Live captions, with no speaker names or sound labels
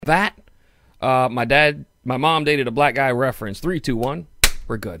That, my mom dated a black guy reference. 3, 2, 1.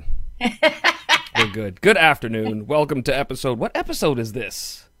 We're good. We're good. Good afternoon. Welcome to what episode is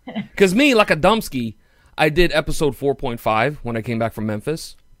this? Because me, like a dumpski, I did episode 4.5 when I came back from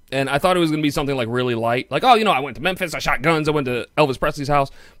Memphis. And I thought it was going to be something like really light. Like, oh, I went to Memphis, I shot guns, I went to Elvis Presley's house.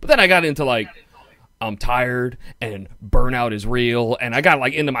 But then I got into like, I'm tired and burnout is real. And I got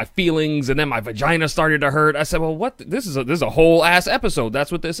like into my feelings and then my vagina started to hurt. I said, well, what? This is a whole ass episode.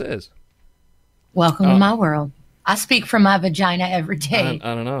 That's what this is. Welcome to my world. I speak from my vagina every day.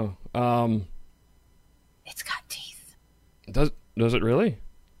 I don't know. It's got teeth. Does it really?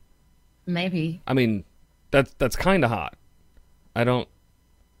 Maybe. I mean, that's kind of hot. I don't.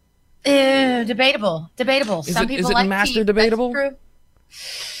 Debatable. Some people like master teeth. Debatable? That's true.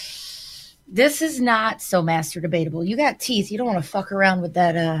 This is not so master debatable. You got teeth. You don't want to fuck around with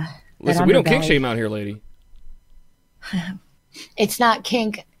that. Listen, we don't kink shame out here, lady. It's not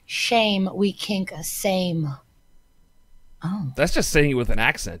kink shame. We kink a same. Oh, that's just saying it with an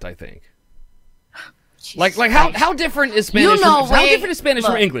accent, I think. Like how different is Spanish? How different is Spanish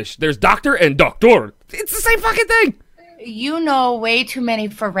from English? There's doctor and doctor. It's the same fucking thing. You know way too many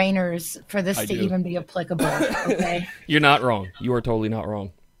foreigners for this to even be applicable. Okay, you're not wrong. You are totally not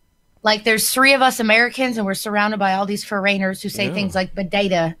wrong. Like there's 3 of us Americans, and we're surrounded by all these foreigners who say things like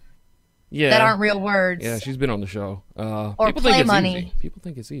 "badata," that aren't real words. Yeah, she's been on the show. Or people play think it's money. Easy. People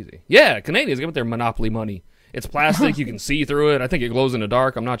think it's easy. Yeah, Canadians get with their Monopoly money. It's plastic. You can see through it. I think it glows in the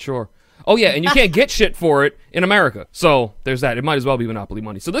dark. I'm not sure. Oh, yeah, and you can't get shit for it in America. So there's that. It might as well be Monopoly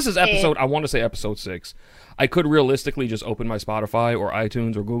money. So this is I want to say episode 6. I could realistically just open my Spotify or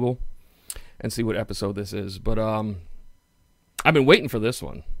iTunes or Google and see what episode this is. But I've been waiting for this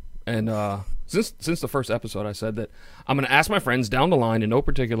one. And since the first episode, I said that I'm going to ask my friends down the line in no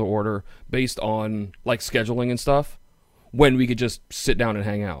particular order based on like scheduling and stuff when we could just sit down and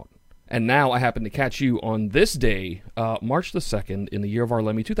hang out. And now I happen to catch you on this day, March the 2nd, in the year of our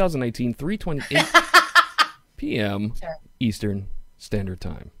Lemmy, 2018, 3:28 p.m. Eastern Standard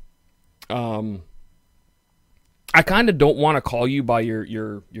Time. I kind of don't want to call you by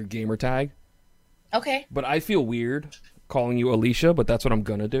your gamer tag. Okay. But I feel weird calling you Alicia, but that's what I'm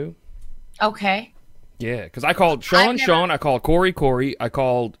going to do. Okay. Yeah, because I called Sean, I called Corey, I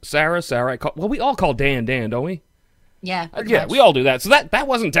called Sarah, we all call Dan, don't we? Yeah, much. We all do that. So that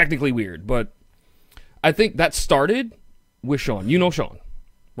wasn't technically weird, but I think that started with Sean. You know Sean,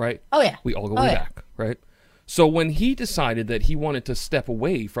 right? Oh, yeah. We all go way back, right? So when he decided that he wanted to step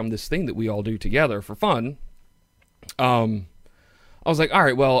away from this thing that we all do together for fun, I was like, all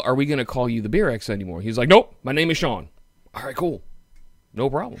right, well, are we going to call you the Beer X anymore? He's like, nope, my name is Sean. All right, cool. No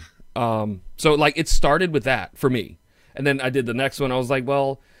problem. So like it started with that for me. And then I did the next one. I was like,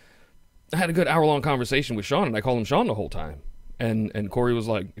 well, I had a good hour-long conversation with Sean, and I called him Sean the whole time. And Corey was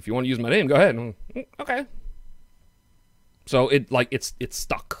like, if you want to use my name, go ahead. And I'm like, okay. So it's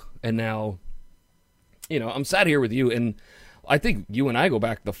stuck. And now, I'm sat here with you, and I think you and I go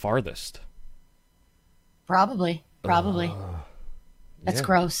back the farthest. Probably. That's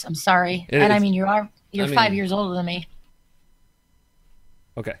gross. I'm sorry. I mean, you're 5 years older than me.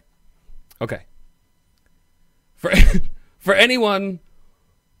 Okay. For anyone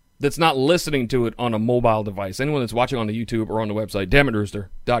that's not listening to it on a mobile device, anyone that's watching on the YouTube or on the website,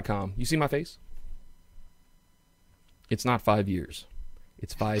 dammitrooster.com, you see my face? It's not 5 years.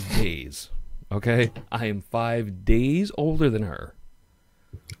 It's 5 days. Okay? I am 5 days older than her.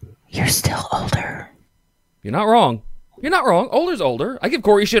 You're still older. You're not wrong. Older's older. I give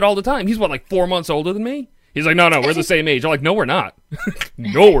Corey shit all the time. He's like 4 months older than me? He's like, no, we're the same age. I'm like, no, we're not.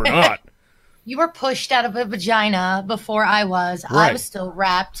 No, we're not. You were pushed out of a vagina before I was. Right. I was still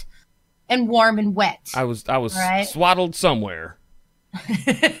wrapped and warm and wet. I was right? swaddled somewhere.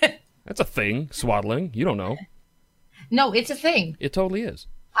 That's a thing, swaddling. You don't know. No, it's a thing. It totally is.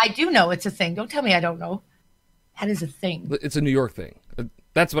 I do know it's a thing. Don't tell me I don't know. That is a thing. It's a New York thing.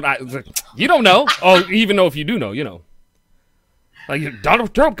 That's what you don't know. Oh, even though if you do know, you know. Like,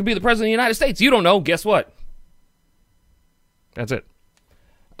 Donald Trump could be the president of the United States. You don't know. Guess what? That's it.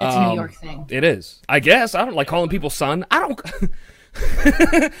 It's a New York thing. It is. I guess. I don't like calling people son. I don't.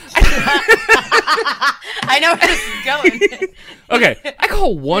 I know where this is going. Okay. I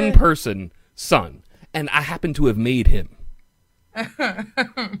call one person son, and I happen to have made him. I'm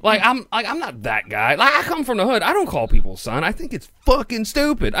not that guy. Like, I come from the hood. I don't call people son. I think it's fucking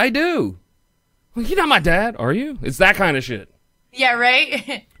stupid. I do. Well, you're not my dad, are you? It's that kind of shit. Yeah,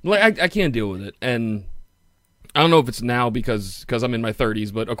 right? Like, I can't deal with it. And I don't know if it's now because I'm in my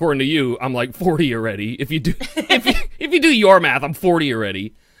 30s, but according to you, I'm like 40 already. If you do if you do your math, I'm 40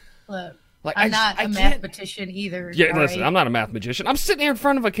 already. Look. Like I'm not a mathematician either. Yeah, listen, I'm not a mathematician. I'm sitting here in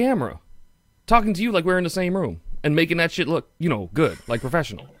front of a camera, talking to you like we're in the same room, and making that shit look, good, like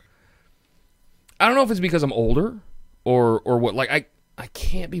professional. I don't know if it's because I'm older, or what. Like I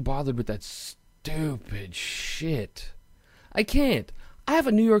can't be bothered with that stupid shit. I can't. I have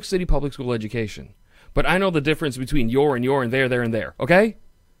a New York City public school education, but I know the difference between your and there, and there, okay?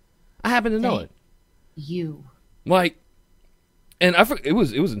 I happen to know it. You. Like, and I forget, it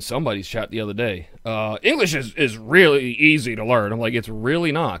was in somebody's chat the other day. English is really easy to learn. I'm like, it's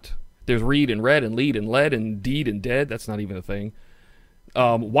really not. There's read and read and lead and led and deed and dead. That's not even a thing.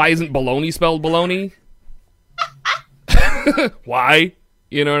 Why isn't baloney spelled baloney? Why?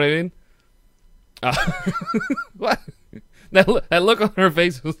 You know what I mean? What? That look on her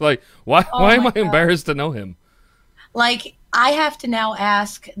face was like, why am I embarrassed to know him? Like, I have to now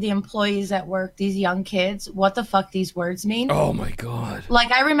ask the employees at work, these young kids, what the fuck these words mean. Oh, my God.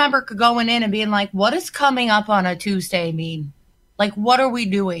 Like, I remember going in and being like, what does coming up on a Tuesday mean? Like, what are we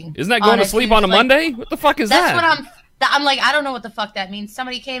doing? Isn't that going to sleep on a Monday? What the fuck is that? That's what I'm like, I don't know what the fuck that means.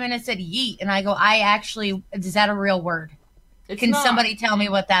 Somebody came in and said yeet, and I go, is that a real word? Can somebody tell me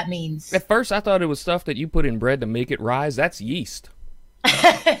what that means? At first, I thought it was stuff that you put in bread to make it rise. That's yeast.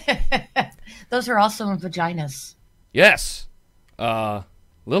 Those are also in vaginas. Yes. Little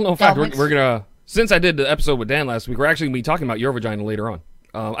known fact, we're going to, since I did the episode with Dan last week, we're actually going to be talking about your vagina later on.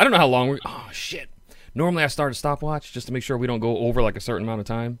 I don't know how long oh, shit. Normally I start a stopwatch just to make sure we don't go over like a certain amount of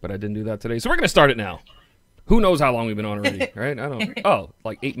time, but I didn't do that today. So we're going to start it now. Who knows how long we've been on already, right? I don't. Oh,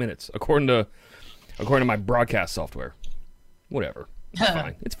 like 8 minutes, according to my broadcast software. Whatever. It's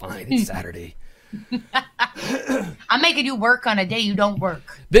fine. It's fine. It's Saturday. I'm making you work on a day you don't work.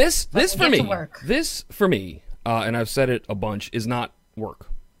 This for me, and I've said it a bunch, is not work.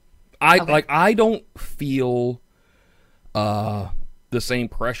 I don't feel the same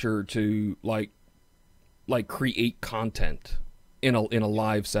pressure to like create content in a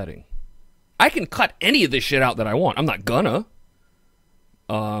live setting. I can cut any of this shit out that I want. I'm not gonna.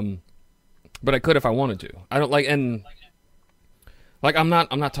 But I could if I wanted to. I don't like, and like I'm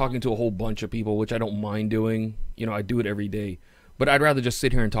not talking to a whole bunch of people, which I don't mind doing. I do it every day. But I'd rather just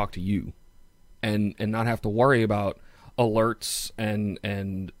sit here and talk to you and not have to worry about alerts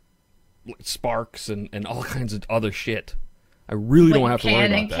and sparks and all kinds of other shit. I really don't have to worry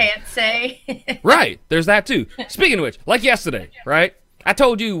about that. Can't say. Right. There's that too. Speaking of which, like yesterday, right? I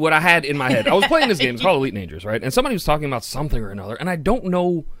told you what I had in my head. I was playing this game. It's called Elite Dangerous, right? And somebody was talking about something or another, and I don't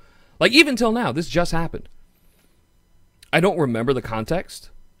know. Like, even till now, this just happened. I don't remember the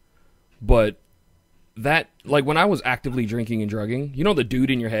context, but that, like, when I was actively drinking and drugging, the dude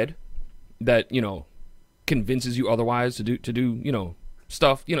in your head that, convinces you otherwise to do,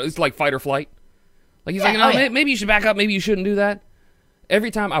 stuff, it's like fight or flight. Like, he's maybe you should back up, maybe you shouldn't do that. Every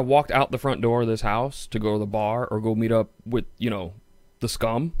time I walked out the front door of this house to go to the bar or go meet up with, the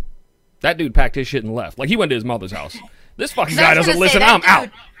scum, that dude packed his shit and left. Like, he went to his mother's house. This fucking guy doesn't listen. I'm out.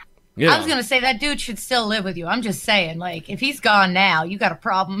 I was going to say, that dude should still live with you. I'm just saying, like, if he's gone now, you got a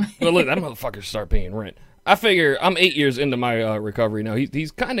problem. Well, look, that motherfucker should start paying rent. I figure I'm 8 years into my recovery now.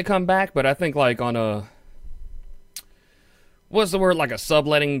 He's kind of come back, but I think, like, on a, what's the word, like a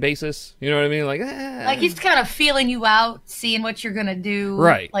subletting basis? You know what I mean? Like he's kind of feeling you out, seeing what you're going to do.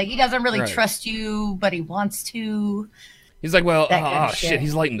 Right. Like, he doesn't really trust you, but he wants to. He's like, well, shit,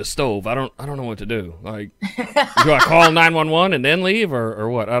 he's lighting the stove. I don't know what to do. Like, do I call 911 and then leave or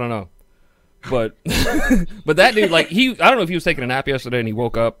what? I don't know. But but that dude, like, I don't know if he was taking a nap yesterday and he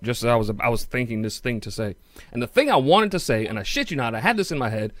woke up just as I was thinking this thing to say. And the thing I wanted to say, and I shit you not, I had this in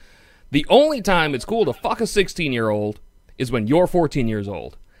my head, the only time it's cool to fuck a 16-year-old is when you're 14 years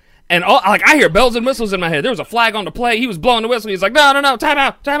old. And I hear bells and whistles in my head. There was a flag on the play. He was blowing the whistle. He's like, no, time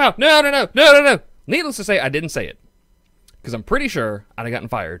out. No. Needless to say, I didn't say it. Because I'm pretty sure I'd have gotten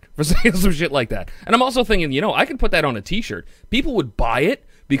fired for saying some shit like that. And I'm also thinking, I can put that on a t-shirt. People would buy it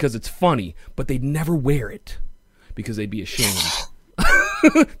because it's funny, but they'd never wear it because they'd be ashamed.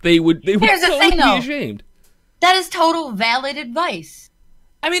 they would be ashamed. That is total valid advice.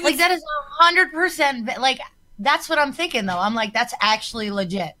 I mean, like, that is 100%, like, that's what I'm thinking, though. I'm like, that's actually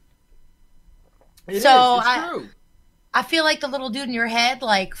legit. It's true. I feel like the little dude in your head,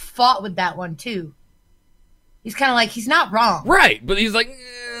 like, fought with that one, too. He's kind of like, he's not wrong. Right, but he's like,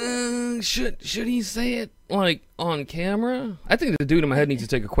 should he say it, like, on camera? I think the dude in my head needs to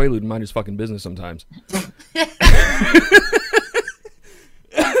take a Quaalude and mind his fucking business sometimes.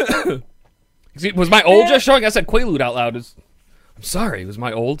 Was my old just showing? I said Quaalude out loud. I'm sorry, it was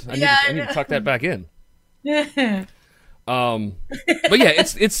my old. I need to tuck that back in. But yeah,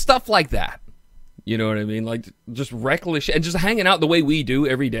 it's stuff like that. You know what I mean? Like, just reckless shit. And just hanging out the way we do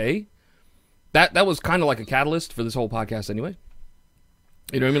every day. that was kind of like a catalyst for this whole podcast anyway.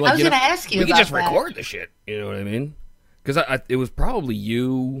 You know what I mean? Like, I was going to ask you we about could just that. record the shit. You know what I mean? Because it was probably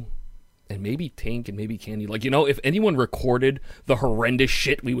you and maybe Tink and maybe Candy. Like, if anyone recorded the horrendous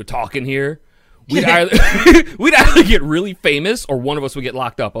shit we would talk in here, we'd either get really famous or one of us would get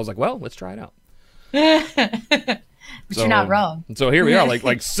locked up. I was like, well, let's try it out. But you're not wrong. So here we are,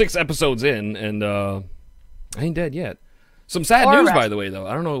 like 6 episodes in, and I ain't dead yet. Some sad Or news, arrested. by the way, though.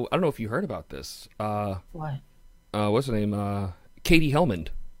 I don't know if you heard about this. What? What's her name? Katie Helmond.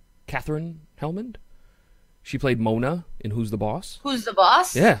 Catherine Helmond? She played Mona in Who's the Boss. Who's the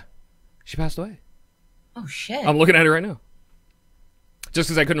boss? Yeah. She passed away. Oh, shit. I'm looking at her right now. Just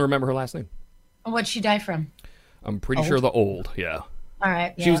because I couldn't remember her last name. What'd she die from? I'm pretty sure the old, yeah. All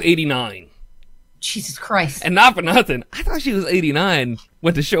right. She was 89. Jesus Christ. And not for nothing, I thought she was 89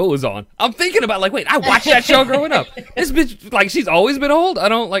 when the show was on. I'm thinking about, like, wait, I watched that show growing up. This bitch, like, she's always been old? I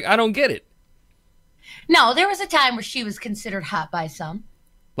don't get it. No, there was a time where she was considered hot by some.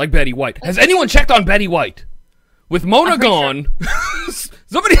 Like Betty White. Has anyone checked on Betty White? With Mona gone,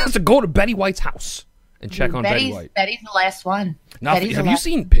 somebody has to go to Betty White's house and check on Betty White. Betty's the last one. Now, have you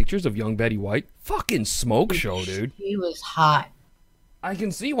seen pictures of young Betty White? Fucking smoke show, dude. She was hot. I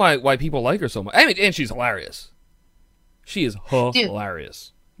can see why people like her so much. I mean, and she's hilarious. She is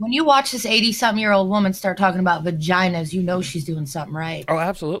hilarious. When you watch this 80-something-year-old woman start talking about vaginas, you know she's doing something right. Oh,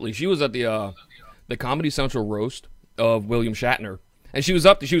 absolutely. She was at the Comedy Central roast of William Shatner, and she was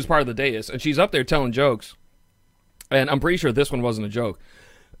up. She was part of the dais, and she's up there telling jokes. And I'm pretty sure this one wasn't a joke.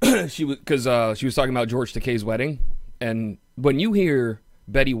 She was talking about George Takei's wedding, and when you hear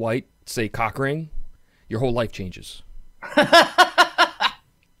Betty White say cock ring, your whole life changes.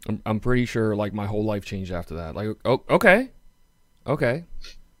 I'm pretty sure, like, my whole life changed after that. Like, oh, okay,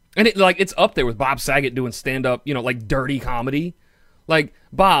 and it's up there with Bob Saget doing stand up, like dirty comedy. Like,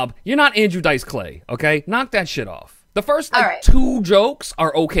 Bob, you're not Andrew Dice Clay, okay? Knock that shit off. The first 2 jokes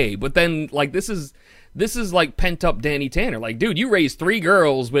are okay, but then, like, this is like pent up Danny Tanner. Like, dude, you raised 3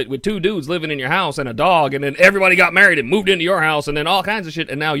 girls with 2 dudes living in your house and a dog, and then everybody got married and moved into your house, and then all kinds of shit,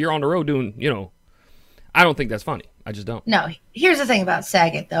 and now you're on the road doing, I don't think that's funny. I just don't. No, here's the thing about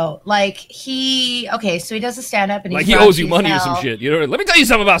Saget, though. Like, so he does a stand-up, and like, he owes you money or some shit. Let me tell you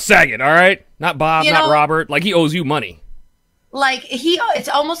something about Saget, all right? Not Bob, not Robert. Like, he owes you money. Like, it's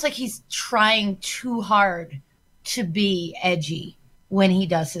almost like he's trying too hard to be edgy when he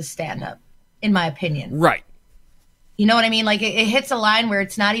does his stand-up, in my opinion. Right. You know what I mean? Like, it hits a line where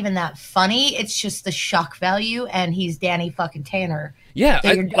it's not even that funny. It's just the shock value, and he's Danny fucking Tanner. Yeah,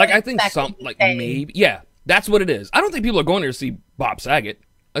 I think maybe. Yeah, that's what it is. I don't think people are going there to see Bob Saget.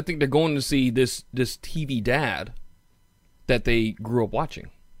 I think they're going to see this TV dad that they grew up watching.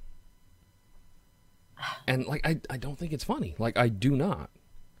 And, like, I don't think it's funny. Like, I do not.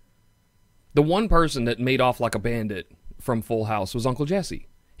 The one person that made off like a bandit from Full House was Uncle Jesse.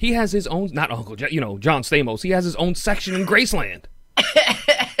 He has his own, not Uncle Jesse, John Stamos. He has his own section in Graceland.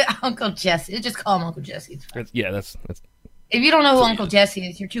 Uncle Jesse. Just call him Uncle Jesse. That's. If you don't know who Uncle Jesse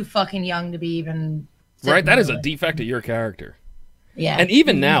is, you're too fucking young to be even. Right? That is a defect of your character. Yeah. And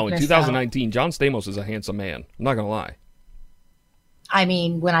even now, in 2019, John Stamos is a handsome man. I'm not going to lie. I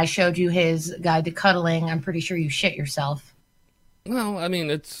mean, when I showed you his guide to cuddling, I'm pretty sure you shit yourself. Well, I mean,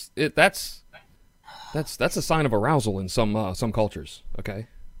 that's a sign of arousal in some cultures. Okay,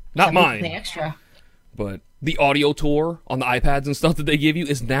 not mine. Extra. But the audio tour on the iPads and stuff that they give you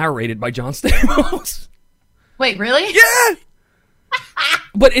is narrated by John Stamos. Wait, really? Yeah.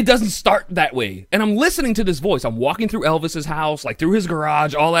 But it doesn't start that way. And I'm listening to this voice. I'm walking through Elvis's house, like through his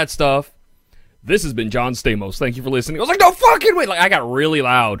garage, all that stuff. This has been John Stamos. Thank you for listening. I was like, no fucking way. Like, I got really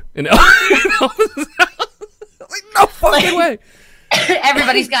loud in Elvis's house. Like, no fucking way.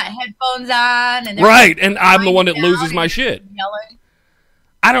 Everybody's got headphones on. And right, and I'm the one that loses my shit. Yelling.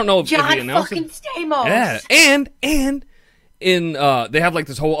 I don't know if John he announced fucking it. Stamos. Yeah, and in they have like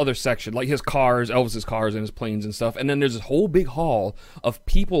this whole other section, like his cars, Elvis's cars and his planes and stuff, and then there's this whole big hall of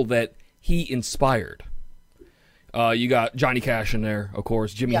people that he inspired. You got Johnny Cash in there, of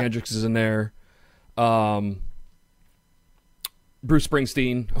course. Jimi Hendrix is in there. Bruce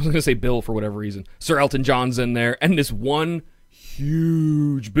Springsteen. I was going to say Bill for whatever reason. Sir Elton John's in there, and this one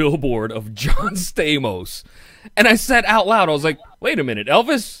huge billboard of John Stamos. And I said out loud, I was like, wait a minute,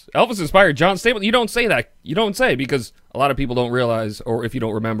 Elvis inspired John Stamos? You don't say that. You don't say, because a lot of people don't realize, or if you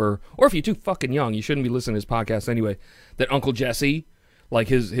don't remember, or if you're too fucking young, you shouldn't be listening to his podcast anyway, that Uncle Jesse, like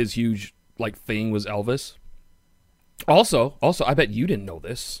his huge like thing was Elvis. Also, I bet you didn't know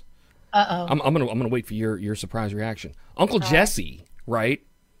this. Uh-oh. I'm gonna wait for your surprise reaction. Uncle Jesse, right?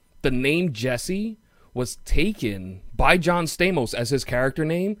 The name Jesse was taken by John Stamos as his character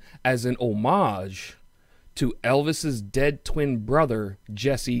name as an homage to Elvis's dead twin brother,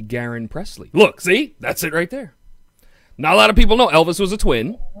 Jesse Garon Presley. Look, see? That's it right there. Not a lot of people know Elvis was a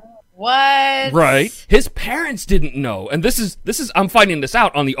twin. What? Right. His parents didn't know. And this is I'm finding this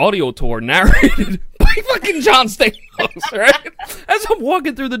out on the audio tour narrated by fucking John Stamos, right? As I'm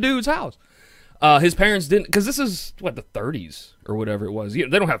walking through the dude's house. His parents didn't, because this is, the 30s or whatever it was. They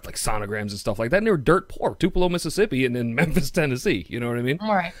don't have, like, sonograms and stuff like that. And they were dirt poor. Tupelo, Mississippi, and in Memphis, Tennessee. You know what I mean?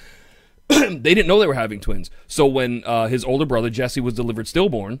 All right. They didn't know they were having twins. So when his older brother, Jesse, was delivered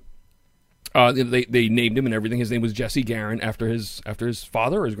stillborn, they named him and everything. His name was Jesse Garon after his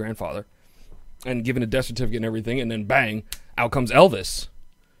father or his grandfather. And given a death certificate and everything. And then, bang, out comes Elvis.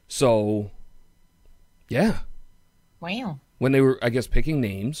 So, yeah. Wow. When they were, I guess, picking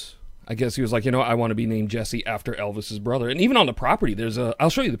names... I guess he was like, I want to be named Jesse after Elvis's brother. And even on the property, I'll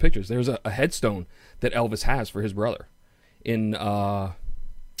show you the pictures. There's a headstone that Elvis has for his brother in the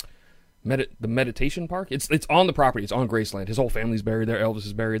meditation park. It's on the property. It's on Graceland. His whole family's buried there. Elvis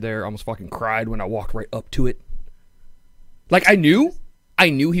is buried there. I almost fucking cried when I walked right up to it. Like, I knew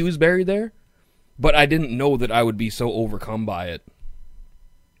he was buried there, but I didn't know that I would be so overcome by it.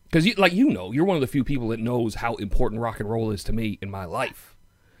 Because, you're one of the few people that knows how important rock and roll is to me in my life.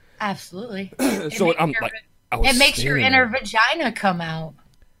 Absolutely. So it makes your inner vagina come out.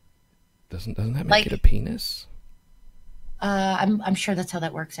 Doesn't that make it a penis? I'm sure that's how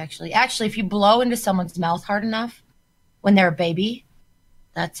that works. Actually, if you blow into someone's mouth hard enough when they're a baby,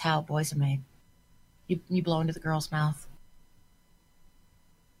 that's how boys are made. You blow into the girl's mouth.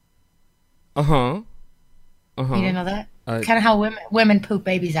 You didn't know that? Kind of how women poop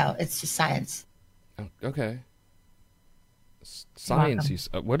babies out. It's just science. Okay. Science.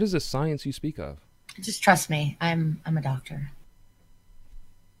 What is this science you speak of? Just trust me. I'm a doctor.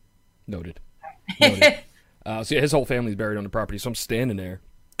 Noted. So his whole family's buried on the property. So I'm standing there,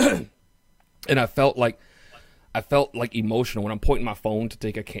 and I felt like emotional when I'm pointing my phone to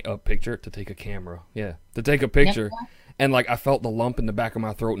take a picture, to take a camera, to take a picture, and I felt the lump in the back of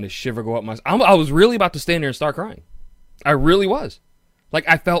my throat and the shiver go up my. I was really about to stand there and start crying. I really was.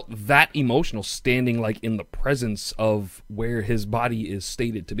 I felt that emotional standing, in the presence of where his body is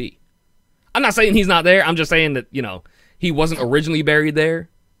stated to be. I'm not saying he's not there. I'm just saying that, he wasn't originally buried there.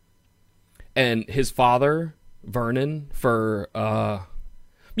 And his father, Vernon, for,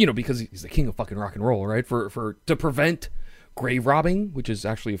 because he's the king of fucking rock and roll, right? To prevent grave robbing, which is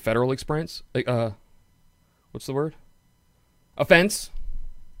actually a federal expense. What's the word? Offense.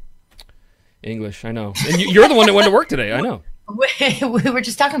 English, I know. And you're the one that went to work today, I know. We were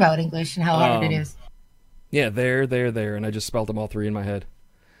just talking about English and how hard it is. Yeah, there, and I just spelled them all three in my head.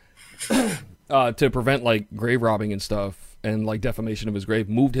 To prevent, grave robbing and stuff, and, defamation of his grave,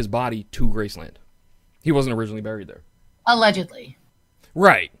 moved his body to Graceland. He wasn't originally buried there. Allegedly.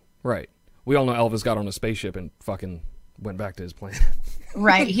 Right. We all know Elvis got on a spaceship and fucking went back to his planet.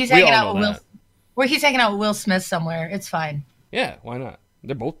 Right, he's hanging out with he's hanging out with Will Smith somewhere. It's fine. Yeah, why not?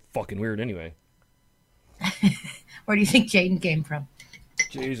 They're both fucking weird anyway. Where do you think Jaden came from?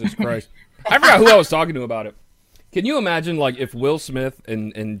 Jesus Christ. I forgot who I was talking to about it. Can you imagine, if Will Smith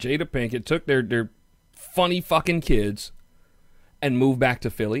and Jada Pinkett took their funny fucking kids and moved back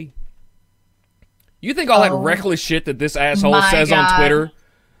to Philly? You think all that reckless shit that this asshole says on Twitter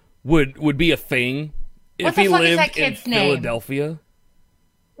would be a thing if he lived in Philadelphia?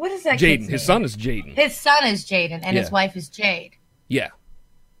 What is that Jaden. kid's His name? son is Jaden. His son is Jaden, and his wife is Jade. Yeah.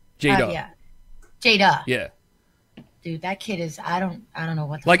 Jada. Yeah. Jada. Yeah. Dude, that kid is, I don't know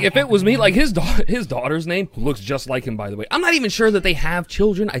what the fuck if it was me, his daughter's name, who looks just like him, by the way. I'm not even sure that they have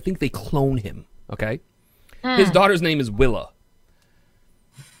children. I think they clone him, okay? His daughter's name is Willa.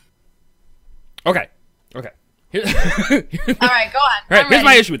 Okay. All right, go on. All right, here's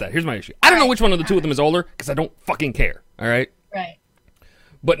my issue with that. I don't know which one of the two of them is older, because I don't fucking care, all right? Right.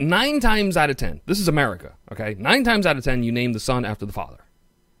 But 9 times out of 10, this is America, okay? 9 times out of 10, you name the son after the father.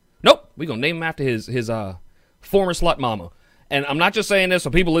 Nope, we're going to name him after his former slut mama. And I'm not just saying this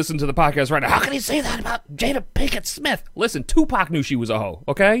so people listen to the podcast right now. How can he say that about Jada Pinkett Smith? Listen, Tupac knew she was a hoe,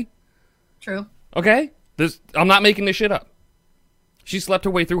 okay? True. Okay? I'm not making this shit up. She slept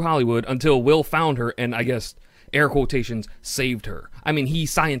her way through Hollywood until Will found her and, I guess, air quotations, saved her. I mean, he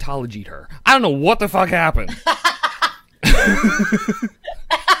Scientology'd her. I don't know what the fuck happened.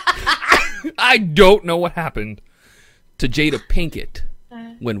 I don't know what happened to Jada Pinkett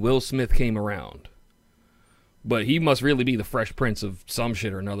when Will Smith came around. But he must really be the Fresh Prince of some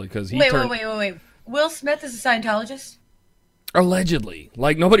shit or another, because he Wait. Will Smith is a Scientologist? Allegedly.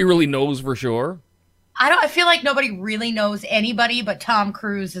 Nobody really knows for sure. I feel like nobody really knows anybody, but Tom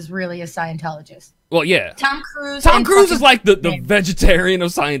Cruise is really a Scientologist. Well, yeah. Tom Cruise. Tom Cruise is like the vegetarian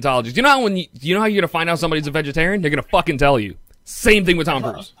of Scientology. You know how you know how you're gonna find out somebody's a vegetarian? They're gonna fucking tell you. Same thing with Tom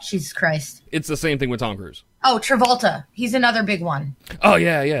Cruise. Jesus Christ. It's the same thing with Tom Cruise. Oh, Travolta. He's another big one. Oh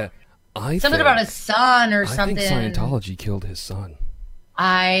yeah. Something about his son or something. I think Scientology killed his son.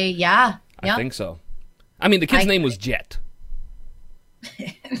 Yeah. I think so. I mean, the kid's name was Jet.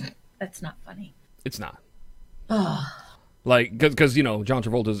 That's not funny. It's not. Like, because, you know, John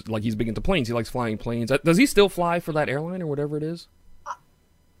Travolta's, like, he's big into planes. He likes flying planes. Does he still fly for that airline or whatever it is?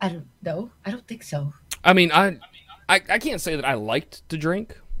 I don't know. I don't think so. I mean, I can't say that I liked to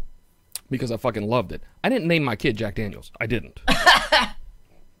drink because I fucking loved it. I didn't name my kid Jack Daniels. I didn't.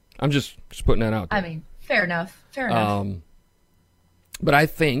 I'm just putting that out there. I mean, fair enough. But I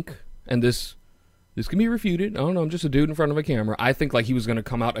think, and this can be refuted. I don't know. I'm just a dude in front of a camera. I think like he was going to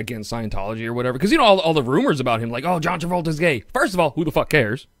come out against Scientology or whatever. Because, you know, all the rumors about him, like, oh, John Travolta's gay. First of all, who the fuck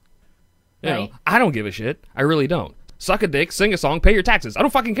cares? You know, I don't give a shit. I really don't. Suck a dick, sing a song, pay your taxes. I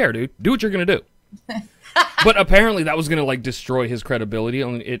don't fucking care, dude. Do what you're going to do. But apparently that was going to, like, destroy his credibility.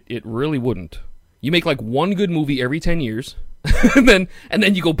 It really wouldn't. You make, like, one good movie every 10 years. and then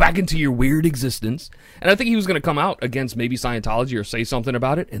you go back into your weird existence. And I think he was going to come out against maybe Scientology or say something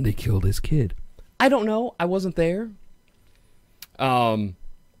about it. And they killed his kid. I don't know. I wasn't there. I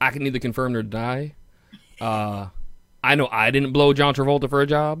can neither confirm nor deny. I know I didn't blow John Travolta for a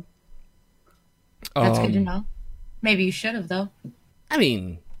job. That's good to know. Maybe you should have, though. I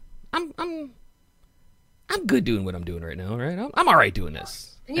mean, I'm good doing what I'm doing right now, right? I'm all right doing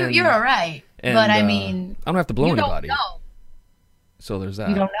this. You're all right. But I mean, I don't have to blow anybody. Don't know. So there's that.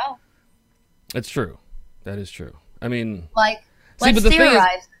 You don't know. It's true. That is true. I mean, like, see, let's but the theorize.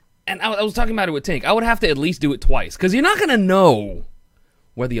 thing is, and I was talking about it with Tink. I would have to at least do it twice because you're not going to know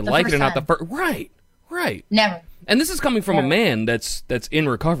whether you like it or not the first. Right. Never. And this is coming from a man that's in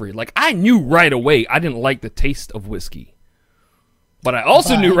recovery. Like, I knew right away I didn't like the taste of whiskey. But I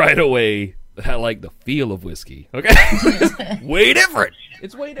also knew right away that I like the feel of whiskey. Okay? Way different.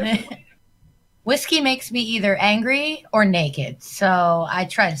 It's way different. Whiskey makes me either angry or naked, so I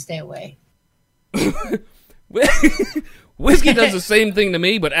try to stay away. Whiskey does the same thing to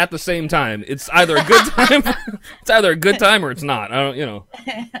me, but at the same time, it's either a good time. It's either a good time or it's not. I don't, you know.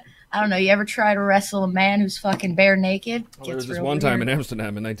 I don't know. You ever try to wrestle a man who's fucking bare naked? There was this one time in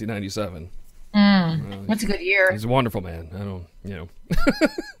Amsterdam in 1997. That's a good year. He's a wonderful man. I don't, you know.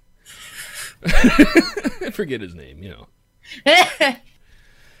 I forget his name, you know. It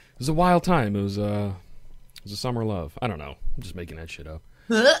was a wild time. It was a summer love. I don't know. I'm just making that shit up.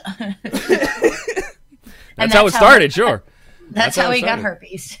 That's how it started, sure. That's how he got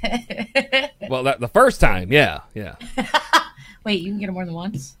herpes. Well, the first time, yeah. Wait, you can get it more than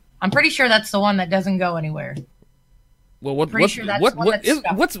once? I'm pretty sure that's the one that doesn't go anywhere. Well, what's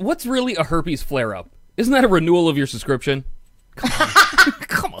really a herpes flare-up? Isn't that a renewal of your subscription? Come on.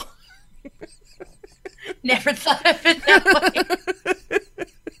 Come on. Never thought of it that way.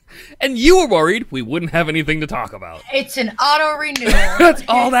 And you were worried we wouldn't have anything to talk about. It's an auto-renewal. That's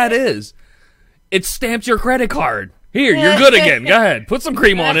all that is. It stamps your credit card. Here, you're good again. Go ahead. Put some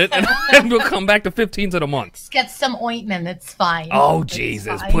cream on it, and we'll come back to 15s in a month. Just get some ointment. It's fine. Oh,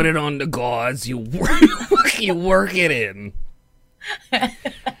 Jesus. Put it on the gauze. You work it in.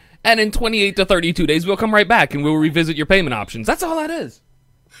 And in 28 to 32 days, we'll come right back, and we'll revisit your payment options. That's all that is.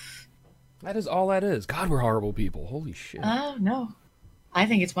 That is all that is. God, we're horrible people. Holy shit. Oh, no. I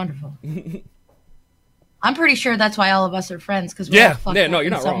think it's wonderful. I'm pretty sure that's why all of us are friends, because we're all fucked up you're in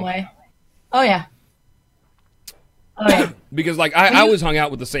not some wrong. way. Oh, yeah. Oh, yeah. Because, like, I always hung out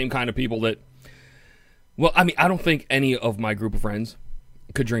with the same kind of people that... Well, I mean, I don't think any of my group of friends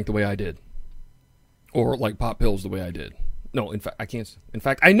could drink the way I did. Or, like, pop pills the way I did. No, in fact, I can't... In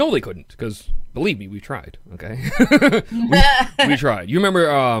fact, I know they couldn't, because, believe me, we tried, okay? we tried. You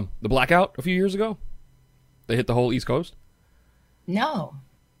remember the blackout a few years ago? They hit the whole East Coast? No.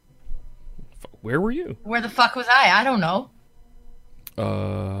 Where were you? Where the fuck was I? I don't know.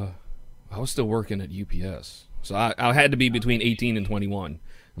 I was still working at UPS. So I had to be between 18 and 21.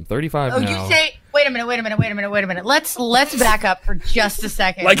 I'm 35 now. Oh, you say... Wait a minute. Let's back up for just a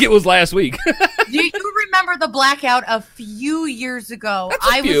second. Like it was last week. Do you remember the blackout a few years ago?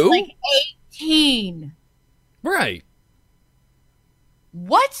 That's a few. Was like 18. Right.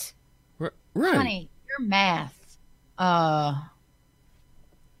 What? Right. Honey, your math. No.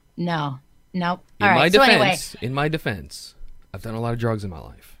 Nope. In my defense, I've done a lot of drugs in my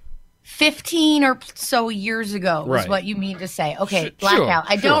life. 15 or so years ago is what you mean to say. Okay, blackout.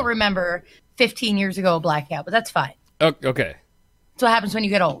 I don't remember 15 years ago a blackout, but that's fine. Okay. That's what happens when you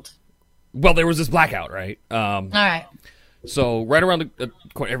get old. Well, there was this blackout, right? All right. So right around the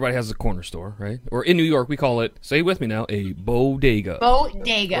corner, everybody has a corner store, right? Or in New York, we call it, say it with me now, a bodega.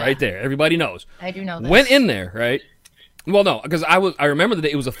 Bodega. Right there. Everybody knows. I do know this. Went in there, right? Well, no, because I remember the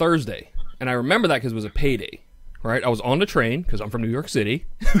day, it was a Thursday. And I remember that because it was a payday, right? I was on the train, because I'm from New York City.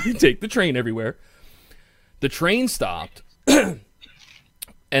 We take the train everywhere. The train stopped.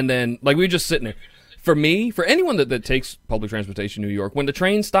 And then, like, we were just sitting there. For me, for anyone that takes public transportation in New York, when the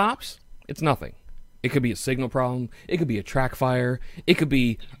train stops, it's nothing. It could be a signal problem. It could be a track fire. It could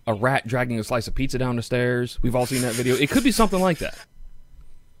be a rat dragging a slice of pizza down the stairs. We've all seen that video. It could be something like that.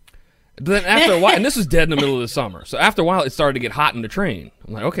 Then after a while, and this is dead in the middle of the summer, so after a while it started to get hot in the train.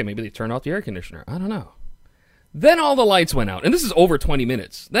 I'm like, okay, maybe they turned off the air conditioner. I don't know. Then all the lights went out, and this is over 20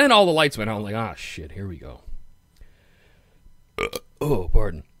 minutes. Then all the lights went out. I'm like, ah, shit, here we go. Oh,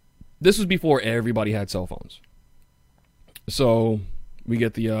 pardon. This was before everybody had cell phones. So we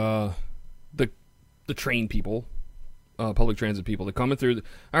get the train people, public transit people, they're coming through.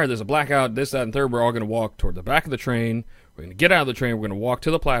 All right, there's a blackout, this, that, and third. We're all going to walk toward the back of the train. We're going to get out of the train. We're going to walk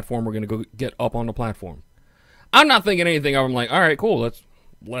to the platform. We're going to go get up on the platform. I'm not thinking anything. I'm like, all right, cool.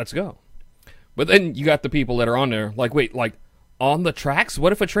 Let's go. But then you got the people that are on there, like, wait, like, on the tracks?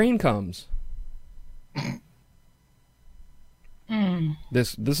 What if a train comes?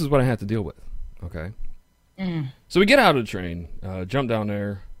 This is what I had to deal with. Okay. So we get out of the train, jump down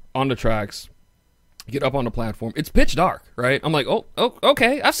there, on the tracks, get up on the platform. It's pitch dark, right? I'm like, oh,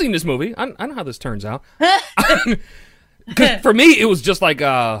 okay. I've seen this movie. I know how this turns out. Because for me, it was just like,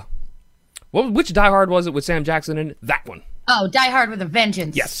 which Die Hard was it with Sam Jackson in it? That one. Oh, Die Hard with a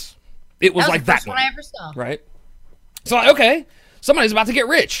Vengeance. Yes. It was like that one. I ever saw. Right? So, like, okay, somebody's about to get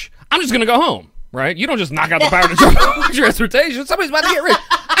rich. I'm just going to go home, right? You don't just knock out the power of transportation. Somebody's about to get rich.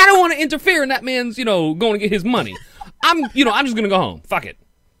 I don't want to interfere in that man's, going to get his money. I'm just going to go home. Fuck it.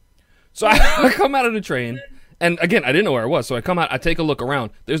 So I come out of the train, and again, I didn't know where I was, so I come out, I take a look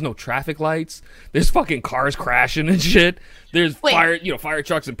around. There's no traffic lights. There's fucking cars crashing and shit. There's fire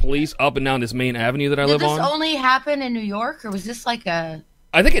trucks and police up and down this main avenue that I live on. Did this only happen in New York, or was this like a...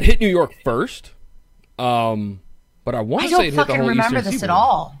 I think it hit New York first, but I want to say it hit the whole Eastern Seaboard. I don't fucking remember this at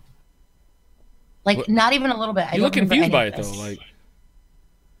all. Like, what? Not even a little bit. You look confused by it, though. Like,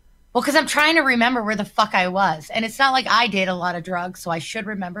 well, because I'm trying to remember where the fuck I was. And it's not like I did a lot of drugs, so I should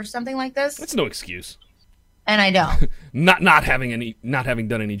remember something like this. That's no excuse. And I don't. not having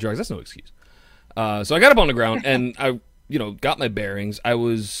done any drugs, that's no excuse. So I got up on the ground, and I, got my bearings. I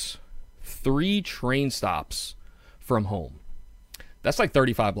was 3 train stops from home. That's like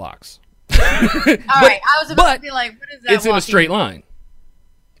 35 blocks. All right, I was about to be like, what is that? It's in a straight line.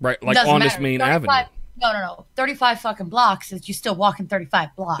 Right, like on this main avenue. No. 35 fucking blocks is you still walking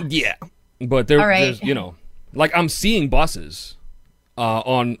 35 blocks. Yeah. But there's, like I'm seeing buses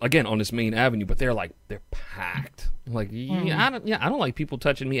on this main avenue, but they're packed. I'm like, I don't like people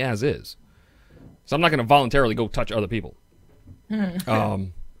touching me as is. So I'm not going to voluntarily go touch other people.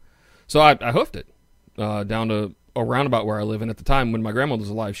 So I hoofed it down to a roundabout where I live, and at the time when my grandmother was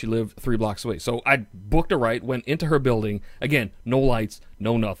alive, she lived 3 blocks away. So I booked a right, went into her building. Again, no lights,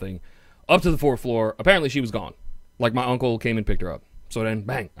 no nothing. Up to the 4th floor. Apparently she was gone. Like my uncle came and picked her up. So then,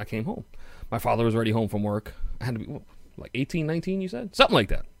 bang, I came home. My father was already home from work. I had to be, like 18, 19, you said? Something like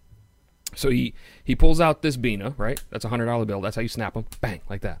that. So he pulls out this Bina, right? That's a $100 bill. That's how you snap them. Bang,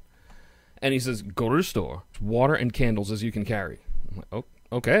 like that. And he says, go to the store. Water and candles as you can carry. I'm like, oh,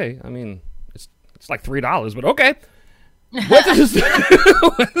 okay. I mean, it's like $3, but okay. Went to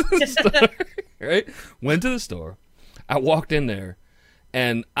the store. Right? Went to the store. I walked in there,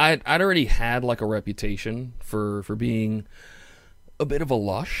 and I'd already had like a reputation for being a bit of a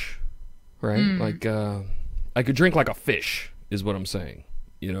lush, right? Like I could drink like a fish, is what I'm saying.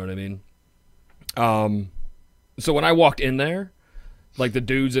 You know what I mean? So when I walked in there, like the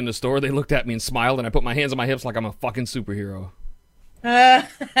dudes in the store, they looked at me and smiled, and I put my hands on my hips like I'm a fucking superhero.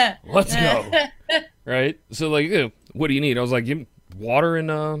 Let's go. Right? So like, what do you need? I was like, give me water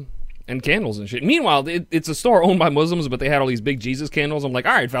and candles and shit. Meanwhile, it's a store owned by Muslims, but they had all these big Jesus candles. I'm like,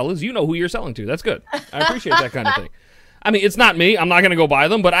 all right, fellas, you know who you're selling to. That's good. I appreciate that kind of thing. I mean, it's not me. I'm not going to go buy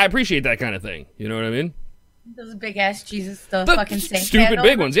them, but I appreciate that kind of thing. You know what I mean? Those big ass Jesus, the fucking saint stupid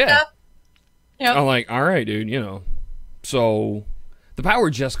big ones, yeah. Yep. I'm like, all right, dude, So the power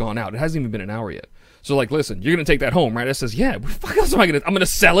had just gone out. It hasn't even been an hour yet. So like, listen, you're going to take that home, right? I says, yeah, what the fuck else am I going to... I'm going to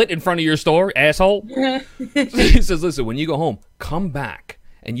sell it in front of your store, asshole. He says, listen, when you go home, come back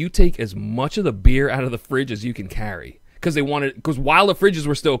and you take as much of the beer out of the fridge as you can carry. Because while the fridges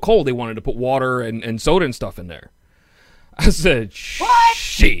were still cold, they wanted to put water and soda and stuff in there. I said, what?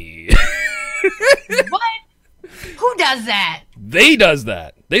 Shit. What? Who does that? They does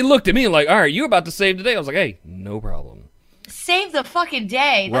that. They looked at me like, all right, you about to save the day. I was like, hey, no problem. Save the fucking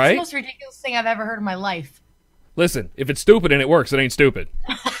day. That's Right? the most ridiculous thing I've ever heard in my life. Listen, if it's stupid and it works, it ain't stupid.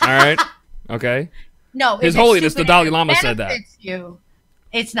 All right? Okay? No, His Holiness, the Dalai Lama, said that. You,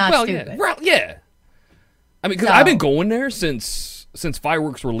 it's not stupid. Yeah. I mean, because I've been going there since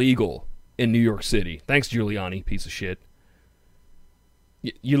fireworks were legal in New York City. Thanks, Giuliani, piece of shit.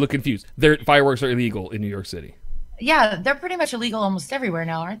 You look confused. Fireworks are illegal in New York City. Yeah, they're pretty much illegal almost everywhere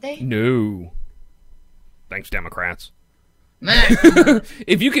now, aren't they? No. Thanks, Democrats.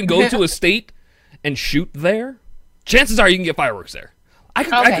 If you can go to a state and shoot there, chances are you can get fireworks there.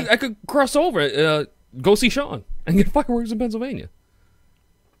 I could cross over, go see Sean, and get fireworks in Pennsylvania.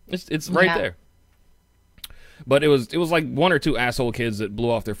 It's right there. But it was like one or two asshole kids that blew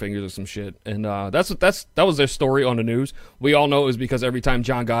off their fingers or some shit, and that was their story on the news. We all know it was because every time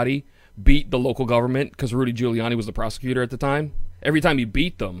John Gotti beat the local government, because Rudy Giuliani was the prosecutor at the time, every time he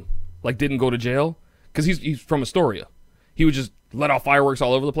beat them, like didn't go to jail, because he's from Astoria, he would just let off fireworks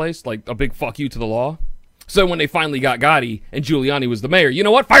all over the place, like a big fuck you to the law. So when they finally got Gotti and Giuliani was the mayor, you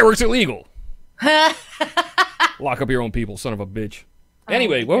know what? Fireworks are legal. Lock up your own people, son of a bitch.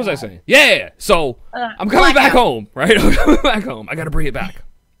 Anyway, what was I saying? Yeah, so I'm coming back home, right? I'm coming back home. I got to bring it back.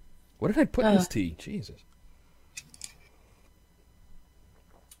 What did I put in this tea? Jesus.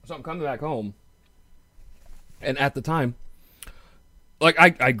 So I'm coming back home, and at the time, like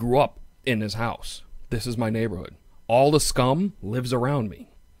I grew up in this house. This is my neighborhood. All the scum lives around me.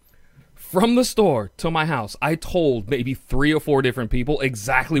 From the store to my house, I told maybe 3 or 4 different people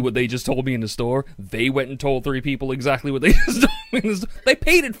exactly what they just told me in the store. They went and told 3 people exactly what they just told me in the store. They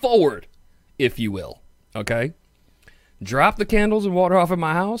paid it forward, if you will. Okay? Dropped the candles and water off at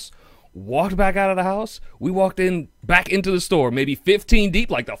my house. Walked back out of the house. We walked back into the store, maybe 15 deep,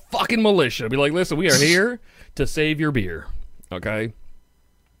 like the fucking militia. Be like, listen, we are here to save your beer. Okay?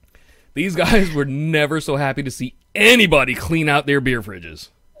 These guys were never so happy to see anybody clean out their beer fridges.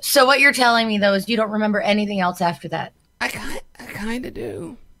 So what you're telling me, though, is you don't remember anything else after that? I kind of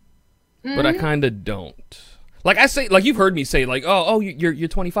do. Mm-hmm. But I kind of don't. Like I say, like you've heard me say, like, oh, you're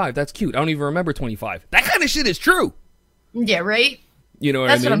 25. That's cute. I don't even remember 25. That kind of shit is true. Yeah, right? You know what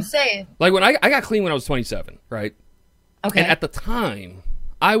That's I mean? what I'm saying. Like when I got clean when I was 27, right? Okay. And at the time,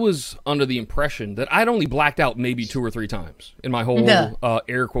 I was under the impression that I'd only blacked out maybe 2 or 3 times in my whole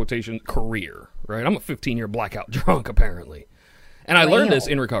air quotation career, right? I'm a 15-year blackout drunk, apparently. And I learned this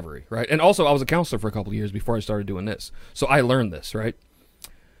in recovery, right? And also, I was a counselor for a couple of years before I started doing this. So I learned this, right?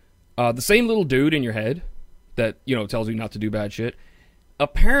 The same little dude in your head that, tells you not to do bad shit.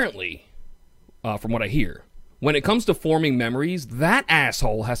 Apparently, from what I hear, when it comes to forming memories, that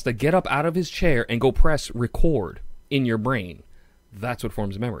asshole has to get up out of his chair and go press record in your brain. That's what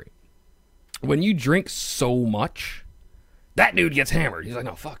forms memory. When you drink so much, that dude gets hammered. He's like,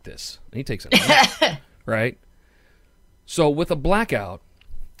 no, fuck this. And he takes it, right? So with a blackout,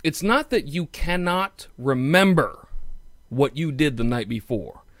 it's not that you cannot remember what you did the night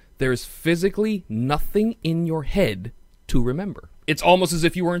before. There's physically nothing in your head to remember. It's almost as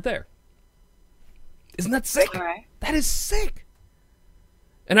if you weren't there. Isn't that sick? All right. That is sick.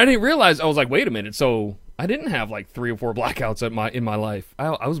 And I didn't realize, I was like, wait a minute, so I didn't have like 3 or 4 blackouts in my life.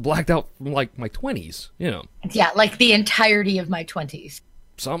 I was blacked out from like my 20s, Yeah, like the entirety of my 20s.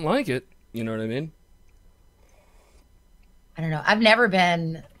 Something like it, you know what I mean? I don't know. I've never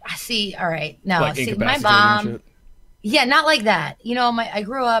been. See, all right. No, like see, my incapacitated mom. and shit? Yeah, not like that. I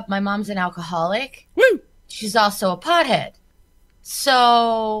grew up. My mom's an alcoholic. Woo! She's also a pothead.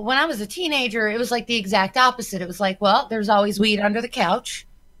 So when I was a teenager, it was like the exact opposite. It was like, well, there's always weed under the couch.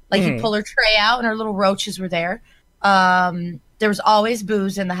 Like you pull her tray out, and her little roaches were there. There was always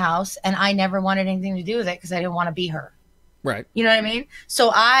booze in the house, and I never wanted anything to do with it because I didn't want to be her. Right. You know what I mean?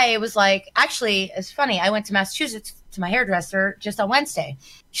 So I was like, actually, it's funny. I went to Massachusetts to my hairdresser just on Wednesday.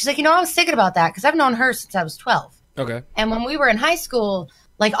 She's like, I was thinking about that because I've known her since I was 12. Okay. And when we were in high school,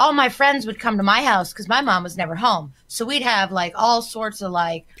 like all my friends would come to my house because my mom was never home. So we'd have like all sorts of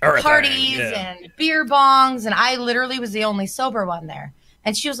like parties and beer bongs. And I literally was the only sober one there.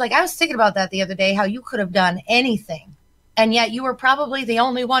 And she was like, I was thinking about that the other day, how you could have done anything. And yet you were probably the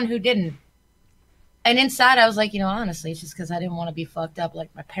only one who didn't. And inside, I was like, honestly, it's just because I didn't want to be fucked up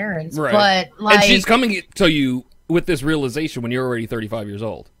like my parents. Right. But like, and she's coming to you with this realization when you're already 35 years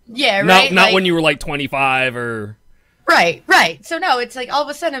old. Yeah, right. Not when you were like 25 or. Right. So no, it's like all of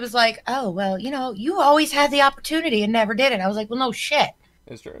a sudden it was like, oh well, you always had the opportunity and never did it. I was like, well, no shit.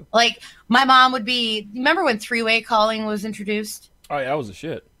 It's true. Like my mom would be. Remember when 3-way calling was introduced? Oh yeah, that was a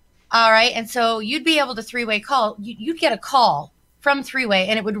shit. All right, and so you'd be able to 3-way call. You'd get a call from 3-way,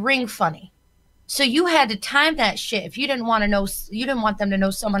 and it would ring funny. So you had to time that shit if you didn't want to know. You didn't want them to know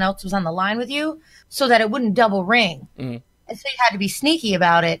someone else was on the line with you, so that it wouldn't double ring. Mm-hmm. And so you had to be sneaky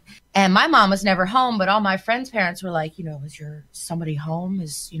about it. And my mom was never home, but all my friends' parents were like, is somebody home?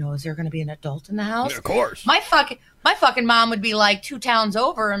 Is there going to be an adult in the house? Yeah, of course. My fucking mom would be like 2 towns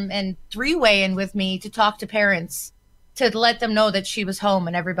over and three-waying with me to talk to parents to let them know that she was home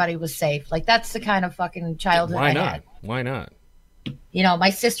and everybody was safe. Like, that's the kind of fucking childhood I had. Why not? My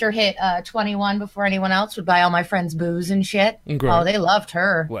sister hit 21 before anyone else, would buy all my friends booze and shit. Great. Oh, they loved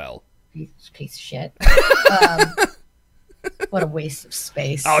her. Well. Piece of shit. What a waste of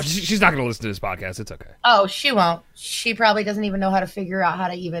space. Oh, she's not going to listen to this podcast. It's okay. Oh, she won't. She probably doesn't even know how to figure out how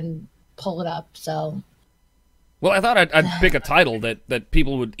to even pull it up, so. Well, I thought I'd pick a title that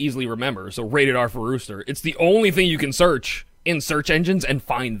people would easily remember. So, Rated R for Rooster. It's the only thing you can search in search engines and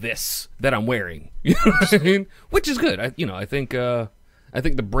find this that I'm wearing. You know what I mean? Which is good. I think the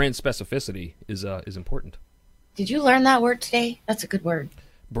brand specificity is important. Did you learn that word today? That's a good word.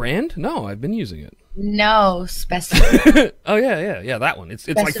 Brand? No, I've been using it. No, specificity. Oh yeah, that one. It's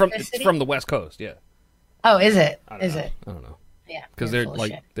like from the West Coast, yeah. Oh, is it? I don't know. Yeah. Because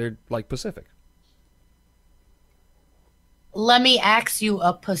they're like Pacific. Let me ask you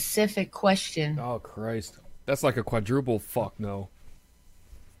a Pacific question. Oh Christ. That's like a quadruple fuck no.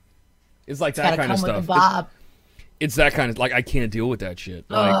 It's like that kind of stuff. With Bob. It's that kind of, like, I can't deal with that shit.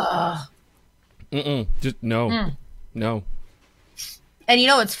 Like, just no. No. And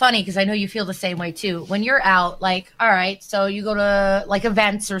it's funny because I know you feel the same way too. When you're out, like, all right, so you go to like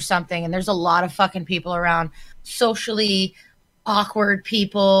events or something and there's a lot of fucking people around, socially awkward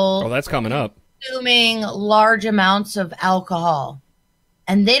people. Oh, that's coming up. Consuming large amounts of alcohol.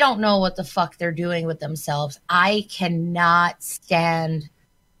 And they don't know what the fuck they're doing with themselves. I cannot stand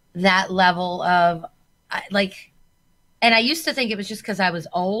that level of, and I used to think it was just because I was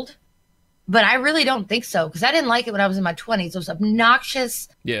old. But I really don't think so, because I didn't like it when I was in my 20s. It was obnoxious.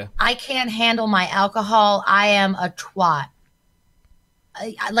 Yeah. I can't handle my alcohol. I am a twat.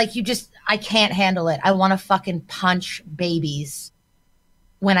 I can't handle it. I want to fucking punch babies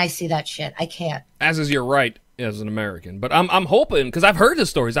when I see that shit. I can't. As is your right as an American. But I'm hoping, because I've heard the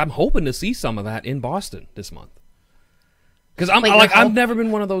stories, I'm hoping to see some of that in Boston this month. Because I've never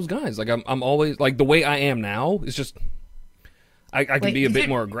been one of those guys. Like, I'm always, like, the way I am now is just... I can be a bit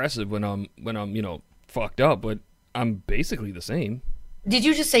more aggressive when I'm fucked up, but I'm basically the same. Did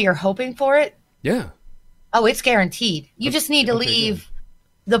you just say you're hoping for it? Yeah. Oh, it's guaranteed. You just need to leave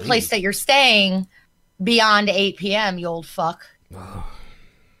the place that you're staying beyond 8 p.m., you old fuck.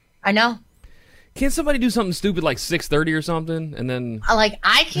 I know. Can't somebody do something stupid like 6:30 or something, and then...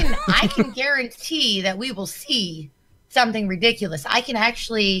 I can guarantee that we will see something ridiculous. I can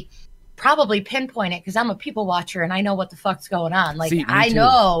actually... probably pinpoint it because I'm a people watcher and I know what the fuck's going on. Like, I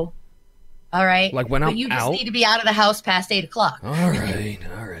know. All right. Like when I'm out. You just need to be out of the house past 8 o'clock. All right.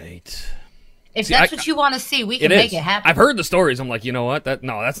 If that's what you want to see, we can make it happen. I've heard the stories. I'm like, you know what?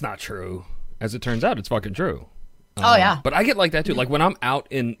 That's not true. As it turns out, it's fucking true. Oh yeah. But I get like that too. Like when I'm out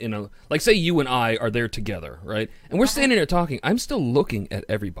in a, like, say you and I are there together, right? And we're standing there talking. I'm still looking at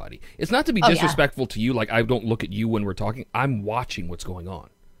everybody. It's not to be disrespectful to you. Like, I don't look at you when we're talking. I'm watching what's going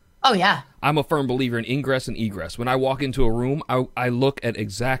on. Oh, yeah. I'm a firm believer in ingress and egress. When I walk into a room, I look at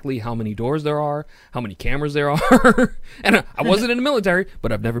exactly how many doors there are, how many cameras there are. And I wasn't in the military,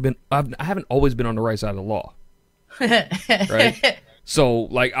 but I haven't always been on the right side of the law. Right? So,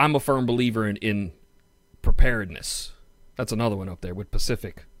 like, I'm a firm believer in preparedness. That's another one up there with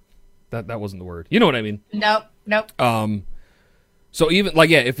Pacific. That wasn't the word. You know what I mean? Nope. So even, like,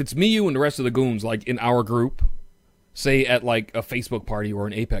 yeah, if it's me, you, and the rest of the goons, like, in our group... say at like a Facebook party or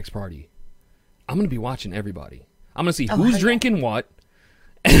an Apex party, I'm going to be watching everybody. I'm going to see who's drinking what,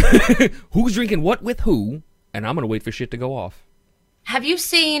 who's drinking what with who, and I'm going to wait for shit to go off. Have you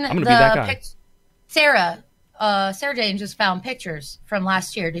seen I'm going to be that guy. Sarah Jane just found pictures from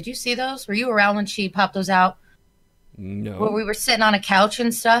last year. Did you see those? Were you around when she popped those out? No. Where we were sitting on a couch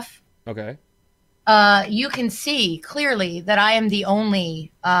and stuff? Okay. You can see clearly that I am the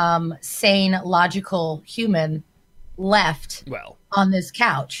only sane, logical human left on this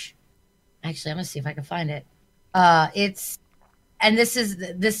couch. Actually, I'm gonna see if I can find it.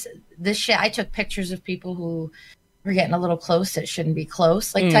 This shit. I took pictures of people who were getting a little close that shouldn't be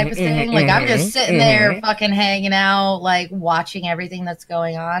close, like type of thing. Like I'm just sitting there fucking hanging out, like watching everything that's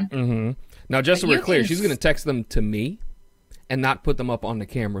going on. Now, just so we're clear, she's gonna text them to me and not put them up on the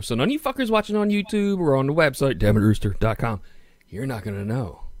camera. So none of you fuckers watching on YouTube or on the website, dammit.rooster.com, you're not gonna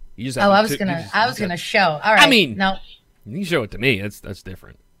know. You just I was gonna show. All right. I mean, no. You show it to me. That's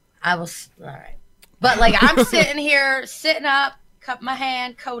different. All right. But like I'm sitting here, sitting up, cup my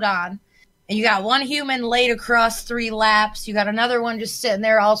hand, coat on, And you got one human laid across 3 laps. You got another one just sitting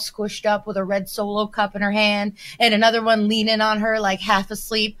there all squished up with a red Solo cup in her hand. And another one leaning on her like half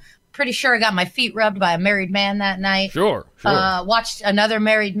asleep. Pretty sure I got my feet rubbed by a married man that night. Sure. Watched another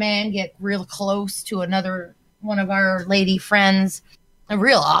married man get real close to another one of our lady friends.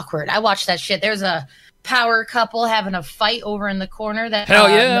 Real awkward. I watched that shit. There's a power couple having a fight over in the corner that Hell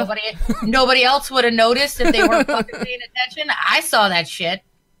yeah. nobody else would have noticed if they weren't fucking paying attention. I saw that shit.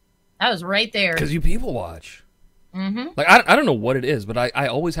 I was right there. Because you people watch. Mm-hmm. Like, I don't know what it is, but I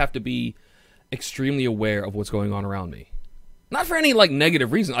always have to be extremely aware of what's going on around me. Not for any, like,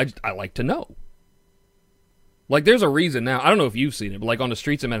 negative reason. I like to know. Like, there's a reason now. I don't know if you've seen it, but, like, on the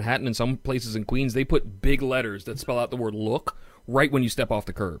streets of Manhattan and some places in Queens, they put big letters that spell out the word look right when you step off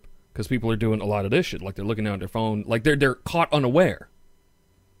the curb. Because people are doing a lot of this shit. Like, they're looking down at their phone. Like, they're caught unaware.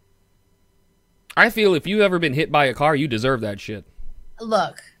 I feel if you've ever been hit by a car, you deserve that shit.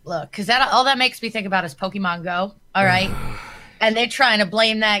 Look, because all that makes me think about is Pokemon Go, all right? And they're trying to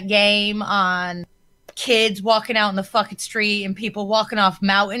blame that game on kids walking out in the fucking street and people walking off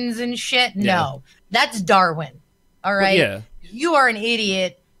mountains and shit. Yeah. No, that's Darwin, all right? Yeah. You are an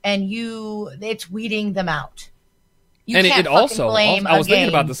idiot, and it's weeding them out. You and can't it also, blame I was thinking game.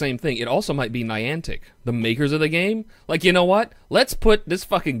 about the same thing. It also might be Niantic, the makers of the game. Like, you know what? Let's put this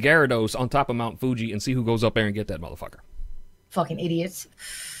fucking Gyarados on top of Mount Fuji and see who goes up there and get that motherfucker. Fucking idiots.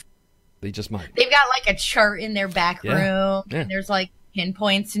 They just might. They've got like a chart in their back room. Yeah. And there's like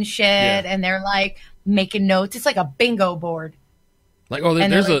pinpoints and shit, and they're like making notes. It's like a bingo board. Like, oh,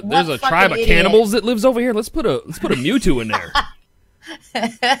 And there's they're like, a what tribe of fucking cannibals that lives over here. Let's put a Mewtwo in there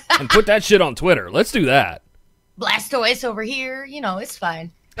and put that shit on Twitter. Let's do that. Blastoise over here. You know, it's fine.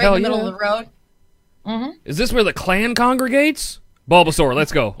 Right Hell in the middle yeah. of the road. Mm-hmm. Is this where the clan congregates? Bulbasaur,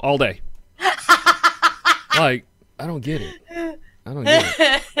 let's go all day. Like, I don't get it. I don't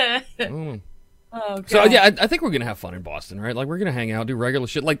know. Oh, God. So, yeah, I think we're going to have fun in Boston, right? Like, we're going to hang out, do regular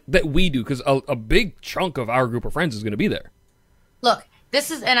shit like that we do, because a big chunk of our group of friends is going to be there. Look,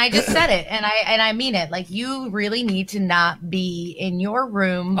 this is, and I just said it, and I mean it. Like, you really need to not be in your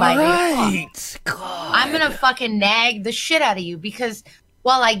room by 8 o'clock. I'm going to fucking nag the shit out of you, because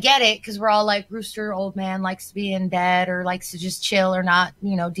while I get it, because we're all like, Rooster, old man, likes to be in bed, or likes to just chill, or not,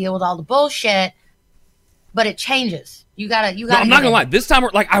 deal with all the bullshit, but it changes. You gotta. No, I'm not gonna lie. This time,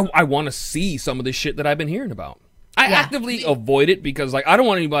 I want to see some of this shit that I've been hearing about. I actively avoid it because, like, I don't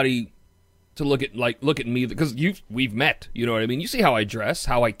want anybody to look at me because we've met. You know what I mean? You see how I dress,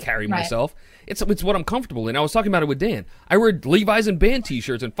 how I carry myself. It's what I'm comfortable in. I was talking about it with Dan. I wear Levi's and band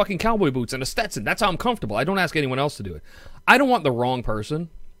t-shirts and fucking cowboy boots and a Stetson. That's how I'm comfortable. I don't ask anyone else to do it. I don't want the wrong person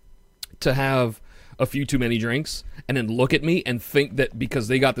to have a few too many drinks and then look at me and think that because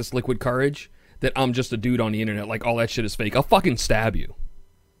they got this liquid courage that I'm just a dude on the internet, like all that shit is fake. I'll fucking stab you.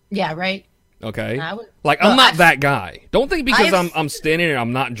 Yeah, right. Okay? I'm not that guy. Don't think because I'm standing and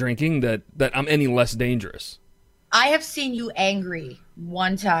I'm not drinking that I'm any less dangerous. I have seen you angry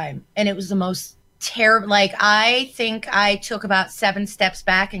one time, and it was the most terrible. Like, I think I took about 7 steps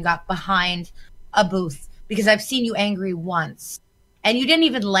back and got behind a booth because I've seen you angry once. And you didn't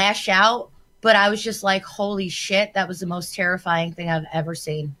even lash out, but I was just like, holy shit, that was the most terrifying thing I've ever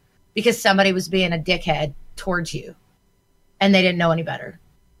seen. Because somebody was being a dickhead towards you, and they didn't know any better.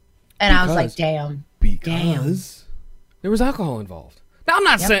 And I was like, damn. Because there was alcohol involved. Now, I'm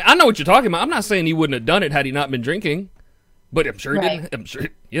not saying, I know what you're talking about. I'm not saying he wouldn't have done it had he not been drinking. But I'm sure he didn't. I'm sure,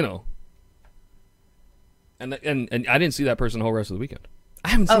 And I didn't see that person the whole rest of the weekend. I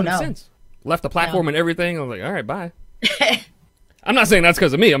haven't seen him since. Left the platform and everything. I was like, all right, bye. I'm not saying that's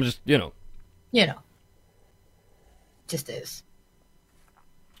because of me. I'm just, Just is.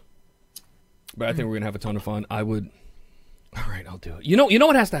 But I think we're going to have a ton of fun. I would. All right, I'll do it. You know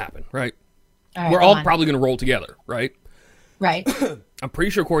what has to happen, right? All we're all probably going to roll together, right? Right. I'm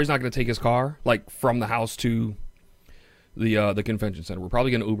pretty sure Corey's not going to take his car, like, from the house to the convention center. We're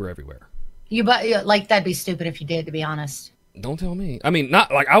probably going to Uber everywhere. That'd be stupid if you did, to be honest. Don't tell me. I mean, not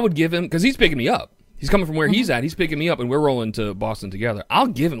like I would give him, because he's picking me up. He's coming from where he's at. He's picking me up, and we're rolling to Boston together. I'll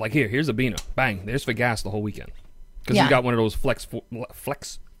give him, like, here's a Beano. Bang. There's for gas the whole weekend. Because he's got one of those flex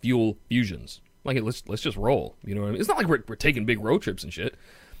fuel fusions. Like, let's just roll. You know what I mean? It's not like we're taking big road trips and shit.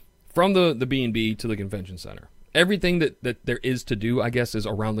 From the B&B to the convention center. Everything that there is to do, I guess, is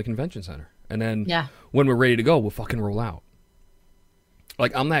around the convention center. And then when we're ready to go, we'll fucking roll out.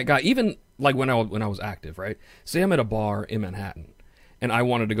 Like, I'm that guy. Even, like, when I was active, right? Say I'm at a bar in Manhattan, and I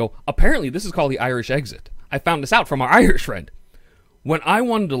wanted to go. Apparently, this is called the Irish exit. I found this out from our Irish friend. When I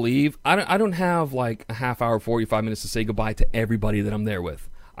wanted to leave, I don't have, like, a half hour, 45 minutes to say goodbye to everybody that I'm there with.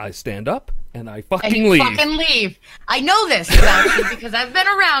 I stand up, and I fucking leave. Fucking leave. I know this about you because I've been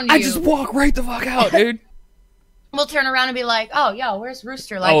around you. I just walk right the fuck out, dude. We'll turn around and be like, "Oh, yo, where's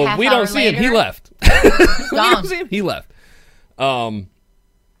Rooster?" Like, oh, half we hour don't see later. him. He left. He's We gone. don't see him. He left.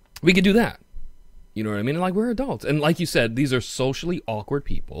 We could do that. You know what I mean? And like, we're adults, and like you said, these are socially awkward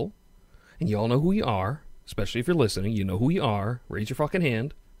people, and you all know who you are. Especially if you're listening, you know who you are. Raise your fucking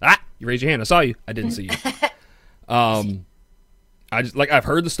hand. Ah, you raised your hand. I saw you. I didn't see you. I've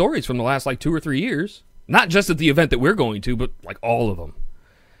heard the stories from the last like 2 or 3 years. Not just at the event that we're going to, but like all of them.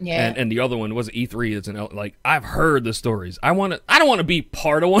 Yeah. And the other one was E3. It's like I've heard the stories. I don't want to be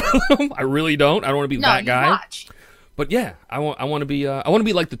part of one of them. I really don't. I don't want to be that guy. Watch. But yeah, I want to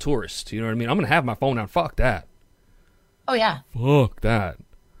be like the tourist. You know what I mean? I'm gonna have my phone out. Fuck that. Oh yeah. Fuck that.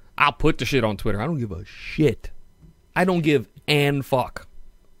 I'll put the shit on Twitter. I don't give a shit. I don't give an fuck.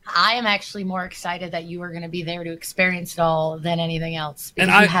 I am actually more excited that you are going to be there to experience it all than anything else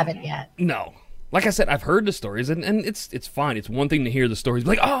because you haven't yet. No. Like I said, I've heard the stories, and it's fine. It's one thing to hear the stories,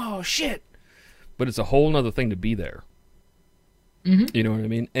 like, oh, shit. But it's a whole nother thing to be there. Mm-hmm. You know what I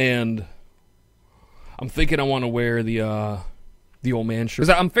mean? And I'm thinking I want to wear the old man shirt.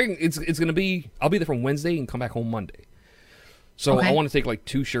 Because I'm figuring it's going to be, I'll be there from Wednesday and come back home Monday. So I want to take like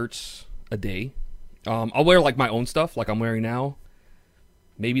 2 shirts a day. I'll wear like my own stuff, like I'm wearing now.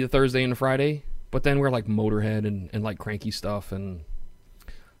 Maybe the Thursday and the Friday, but then wear like Motorhead and like cranky stuff and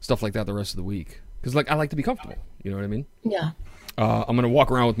stuff like that the rest of the week. Because like I like to be comfortable. You know what I mean? Yeah. I'm gonna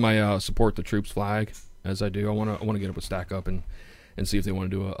walk around with my support the troops flag as I do. I want to get up with Stack Up and see if they want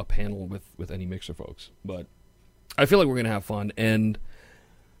to do a panel with any Mixer folks. But I feel like we're gonna have fun, and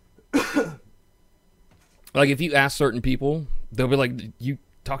like if you ask certain people, they'll be like, you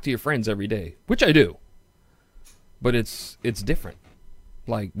talk to your friends every day, which I do. But it's different.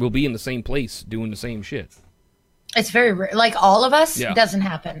 Like, we'll be in the same place doing the same shit. It's very rare. Like, all of us, doesn't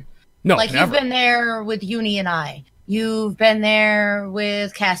happen. No, like, never. You've been there with Uni and I. You've been there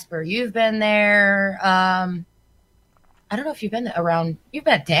with Casper. You've been there, I don't know if you've been around. You've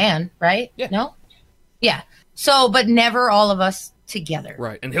met Dan, right? Yeah. No? Yeah. So, but never all of us together.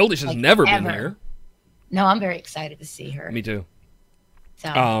 Right. And Hildish has never been there. No, I'm very excited to see her. Me too.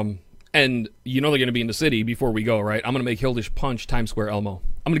 So. And you know they're going to be in the city before we go, right? I'm going to make Hildish punch Times Square Elmo.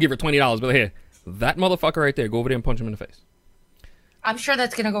 I'm going to give her $20, but hey, that motherfucker right there, go over there and punch him in the face. I'm sure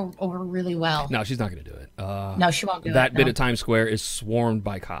that's going to go over really well. No, she's not going to do it. No, she won't do it. That bit of Times Square is swarmed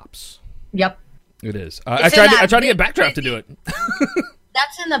by cops. Yep. It is. I tried to get Backdraft to do it.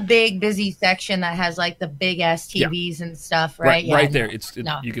 That's in the big, busy section that has like the big ass TVs and stuff, right? Right there.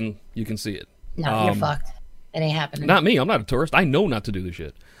 No. You can see it. No, you're fucked. It ain't happening. Not me. I'm not a tourist. I know not to do this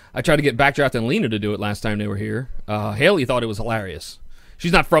shit. I tried to get Backdraft and Lena to do it last time they were here. Haley thought it was hilarious.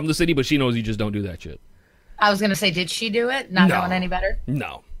 She's not from the city, but she knows you just don't do that shit. I was going to say, did she do it? Not knowing any better?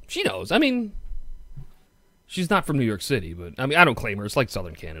 No. She knows. I mean, she's not from New York City, but I mean, I don't claim her. It's like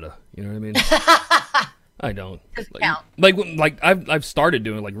Southern Canada. You know what I mean? I don't. Doesn't count. Like I've started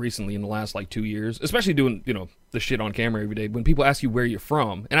doing like recently in the last like 2 years, especially doing, you know, the shit on camera every day. When people ask you where you're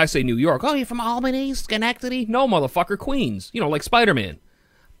from, and I say New York, oh, you're from Albany, Schenectady? No, motherfucker, Queens. You know, like Spider-Man.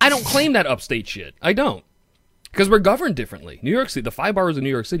 I don't claim that upstate shit. I don't. Because we're governed differently. New York City, the 5 boroughs of New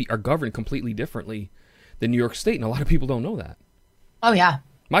York City are governed completely differently than New York State, and a lot of people don't know that. Oh, yeah.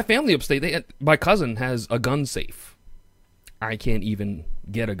 My family upstate, my cousin has a gun safe. I can't even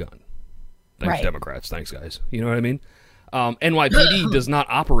get a gun. Thanks, Democrats. Thanks, guys. You know what I mean? NYPD does not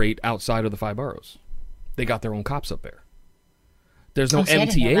operate outside of the 5 boroughs. They got their own cops up there. There's no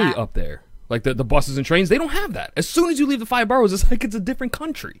MTA up there. Like the buses and trains, they don't have that. As soon as you leave the 5 boroughs, it's like it's a different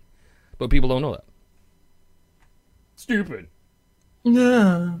country. But people don't know that. Stupid.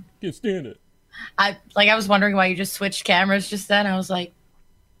 Yeah. Can't stand it. I was wondering why you just switched cameras just then. I was like,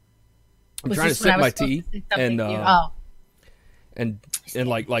 I'm trying to sip my tea and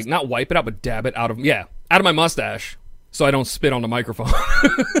like not wipe it out, but dab it out of my mustache, so I don't spit on the microphone.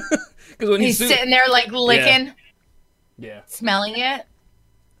 Because when he's sitting there like licking, yeah, smelling it.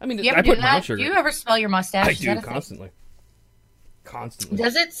 I mean, I put brown sugar. Do you ever smell your mustache? I do constantly. Constantly.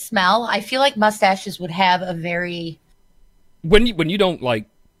 Does it smell? I feel like mustaches would have a very when you don't like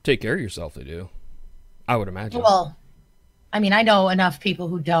take care of yourself, they do. I would imagine. Well, I mean, I know enough people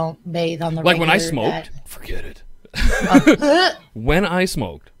who don't bathe on the like when I smoked. Forget it. When I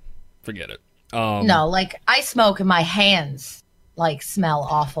smoked, forget it. No, like I smoke and my hands like smell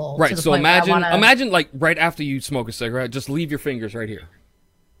awful. Right. So imagine like right after you smoke a cigarette, just leave your fingers right here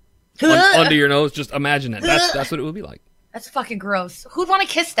under your nose. Just imagine that. That's what it would be like. That's fucking gross. Who'd want to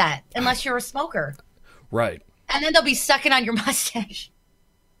kiss that unless you're a smoker? Right. And then they'll be sucking on your mustache.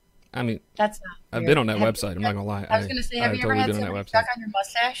 I mean, That's not I've weird. been on that website. I'm not gonna lie. I was gonna say, have you ever had someone stuck on your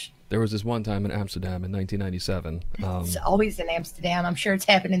mustache? There was this one time in Amsterdam in 1997. It's always in Amsterdam. I'm sure it's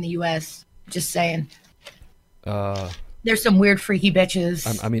happened in the U.S. Just saying. There's some weird, freaky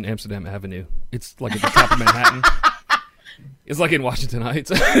bitches. I mean, Amsterdam Avenue. It's like at the top of Manhattan. It's like in Washington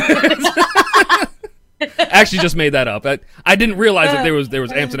Heights. I actually just made that up. I didn't realize that there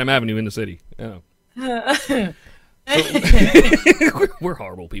was Amsterdam Avenue in the city. Yeah. So, we're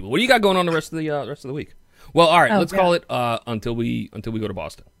horrible people. What do you got going on the rest of the week? Well, all right, let's call it until we go to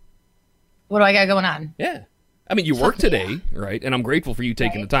Boston. What do I got going on? Yeah, I mean, you work today, right? And I'm grateful for you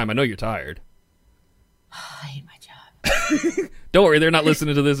taking the time. I know you're tired. I hate my job. Don't worry, they're not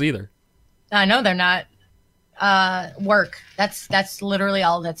listening to this either. I know they're not. Work. That's literally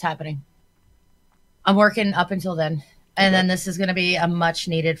all that's happening. I'm working up until then. And then this is going to be a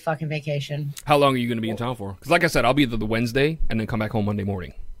much-needed fucking vacation. How long are you going to be in town for? Because like I said, I'll be there the Wednesday and then come back home Monday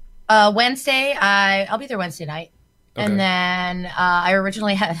morning. Wednesday, I'll be there Wednesday night. Okay. And then I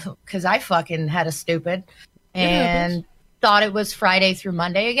originally had, because I fucking had a stupid and thought it was Friday through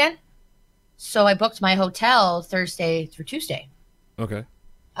Monday again. So I booked my hotel Thursday through Tuesday. Okay.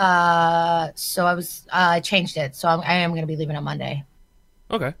 So I changed it. So I am going to be leaving on Monday.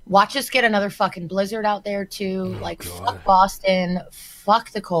 Okay. Watch us get another fucking blizzard out there too. Fuck Boston.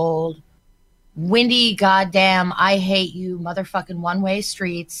 Fuck the cold. Windy, goddamn, I hate you, motherfucking one-way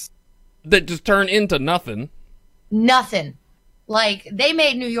streets. That just turn into nothing. Nothing. Like, they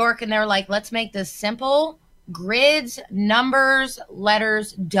made New York and they're like, let's make this simple. Grids, numbers,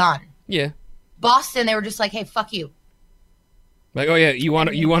 letters, done. Yeah. Boston, they were just like, hey, fuck you. Like, oh yeah, you want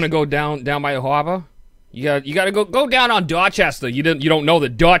to go down by the harbor? You got to go down on Dorchester. You don't know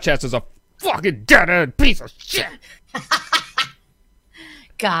that Dorchester's a fucking dead-end piece of shit.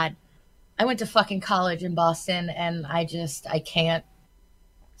 God, I went to fucking college in Boston, and I can't.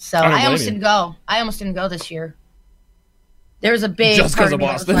 So I almost didn't go. I almost didn't go this year. There was a big just because of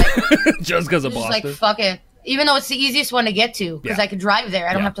Boston. Just because of Boston. Like, fuck it. Even though it's the easiest one to get to, because I could drive there.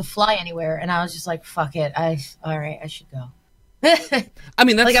 I don't have to fly anywhere. And I was just like, fuck it. All right, I should go. I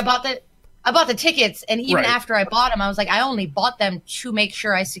mean, that's... Like, I bought the tickets, and even after I bought them, I was like, I only bought them to make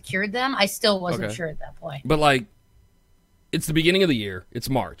sure I secured them. I still wasn't sure at that point. But, like, it's the beginning of the year. It's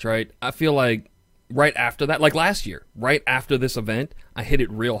March, right? I feel like right after that, like last year, right after this event, I hit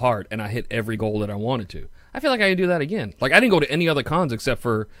it real hard, and I hit every goal that I wanted to. I feel like I can do that again. Like, I didn't go to any other cons except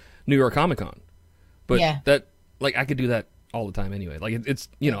for New York Comic Con. But that, like, I could do that all the time anyway. Like, it's,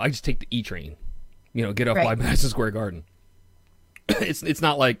 I just take the E train, get off by Madison Square Garden. It's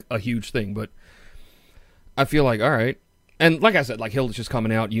not like a huge thing, but I feel like, all right. And like I said, like Hilda's just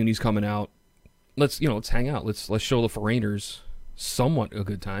coming out, Uni's coming out. Let's hang out. Let's show the foreigners somewhat a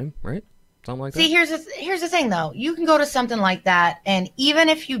good time, right? Something like that. See, here's the thing though. You can go to something like that, and even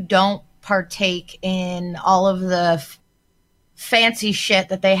if you don't partake in all of the fancy shit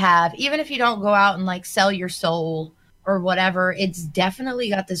that they have, even if you don't go out and like sell your soul or whatever, it's definitely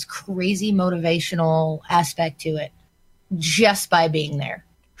got this crazy motivational aspect to it. Just by being there.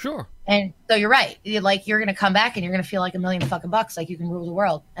 Sure. And so you're right. You're going to come back and you're going to feel like $1 million fucking bucks, like you can rule the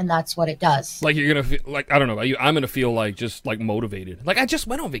world. And that's what it does. Like you're going to feel like, I don't know about you, I'm going to feel like just like motivated. Like I just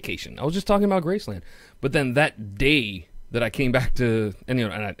went on vacation. I was just talking about Graceland. But then that day that I came back to, and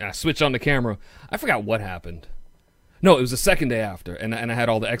I switched on the camera, I forgot what happened. No, it was the second day after. And I had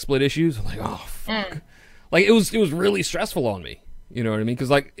all the XSplit issues. I'm like, oh, fuck. Like it was really stressful on me. You know what I mean? Because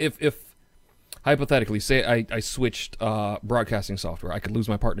like if hypothetically, say I switched broadcasting software, I could lose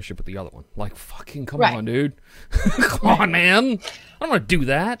my partnership with the other one. Like, fucking come on, dude. Come on, man. I don't want to do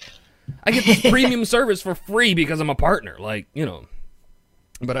that. I get this premium service for free because I'm a partner. Like,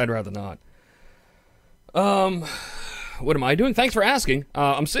 but I'd rather not. What am I doing? Thanks for asking.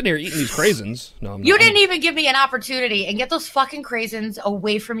 I'm sitting here eating these craisins. No, I'm not. You didn't even give me an opportunity, and get those fucking craisins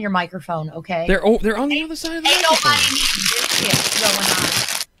away from your microphone, okay? They're on the other side of the microphone. Nobody needs this shit going on.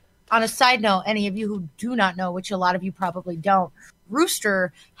 On a side note, any of you who do not know, which a lot of you probably don't,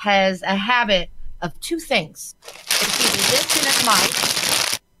 Rooster has a habit of two things. It's either this in his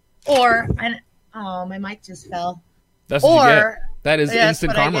mic, or my mic just fell. That's what you get. That is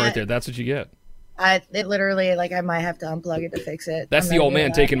instant karma right there. That's what you get. It literally, like, I might have to unplug it to fix it. That's the old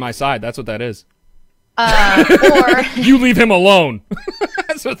man taking my side. That's what that is. Or you leave him alone.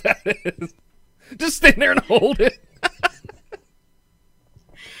 That's what that is. Just stand there and hold it.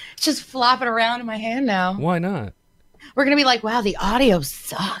 Just flopping around in my hand now. Why not? We're gonna be like, wow, the audio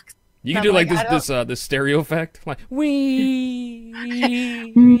sucks. You can do like this stereo effect, like wee.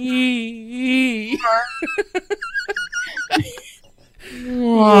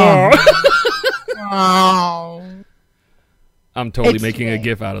 I'm totally making a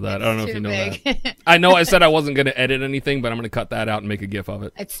GIF out of that. I don't know if you know that. I know I said I wasn't going to edit anything, but I'm going to cut that out and make a GIF of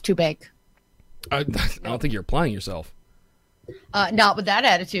it. It's too big. I don't think you're applying yourself. Not with that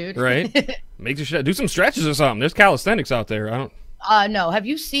attitude. Right? Do some stretches or something. There's calisthenics out there. No. Have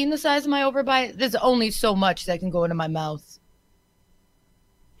you seen the size of my overbite? There's only so much that can go into my mouth.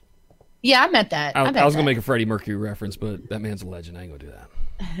 Yeah, I meant that. I was going to make a Freddie Mercury reference, but that man's a legend. I ain't going to do that.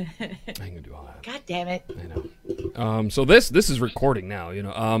 I ain't going to do all that. God damn it. I know. So this is recording now.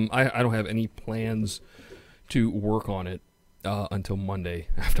 I don't have any plans to work on it until Monday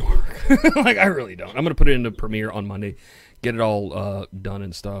after work. Like, I really don't. I'm going to put it into Premiere on Monday, get it all done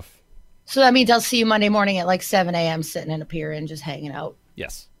and stuff. So that means I'll see you Monday morning at like 7 a.m. sitting in a pier and just hanging out.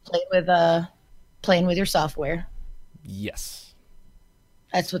 Yes. Playing with your software. Yes.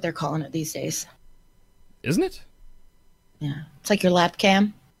 That's what they're calling it these days. Isn't it? Yeah. It's like your lap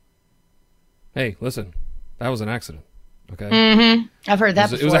cam. Hey, listen. That was an accident. Okay? Mm-hmm. I've heard that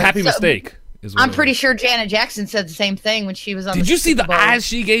before. It was a happy mistake. I'm pretty sure Janet Jackson said the same thing when she was on Did you see the eyes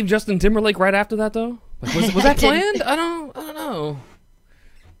she gave Justin Timberlake right after that, though? Like, was that planned? I don't know.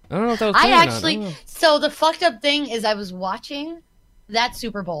 I don't know if that was planned. So the fucked up thing is I was watching that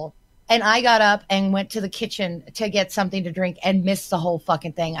Super Bowl, and I got up and went to the kitchen to get something to drink and missed the whole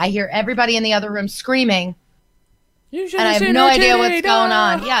fucking thing. I hear everybody in the other room screaming, and I have no idea what's going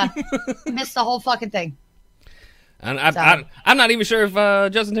on. Yeah, missed the whole fucking thing. And I'm not even sure if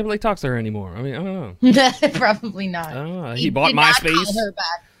Justin Timberlake talks to her anymore. I mean, I don't know. Probably not. I don't know. He bought MySpace.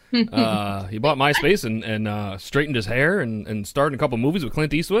 He bought MySpace and straightened his hair and starred in a couple movies with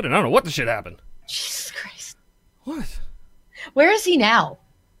Clint Eastwood. And I don't know what the shit happened. Jesus Christ. What? Where is he now?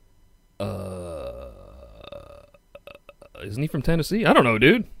 Isn't he from Tennessee? I don't know,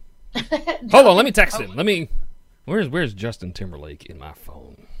 dude. Hold on, let me text him. Where's Justin Timberlake in my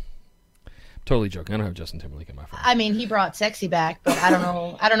phone? Totally joking. I don't have Justin Timberlake in my phone. I mean, he brought sexy back, but I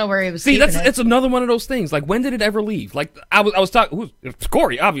don't know where he was. See, it's another one of those things. Like, when did it ever leave? Like, I was talking. It's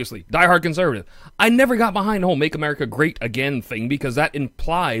Corey, obviously, diehard conservative. I never got behind the whole "Make America Great Again" thing because that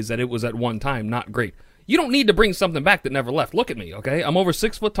implies that it was at one time not great. You don't need to bring something back that never left. Look at me, okay? I'm over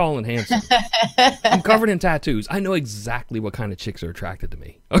 6 foot tall and handsome. I'm covered in tattoos. I know exactly what kind of chicks are attracted to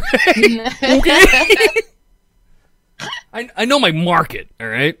me. Okay. Okay. I know my market, all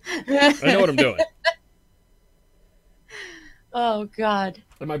right? I know what I'm doing. Oh, God.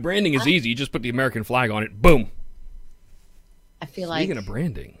 And my branding is easy. You just put the American flag on it. Boom. I feel like... Speaking of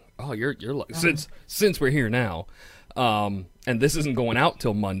branding, you're since we're here now, and this isn't going out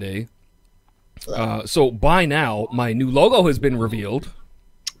till Monday, so by now, my new logo has been revealed.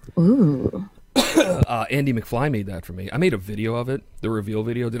 Ooh. Andy McFly made that for me. I made a video of it, the reveal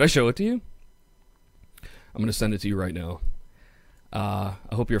video. Did I show it to you? I'm going to send it to you right now. I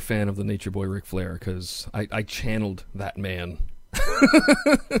hope you're a fan of the Nature Boy Ric Flair, because I channeled that man.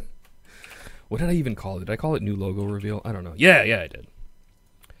 What did I even call it? Did I call it new logo reveal? I don't know. Yeah, I did.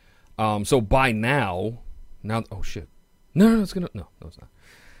 So by now, oh shit. No, it's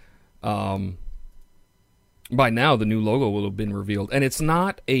not. By now, the new logo will have been revealed, and it's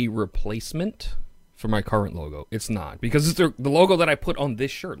not a replacement for my current logo. It's not, because it's the logo that I put on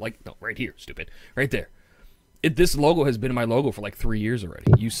this shirt. Right here, stupid. Right there. This logo has been my logo for like 3 years already.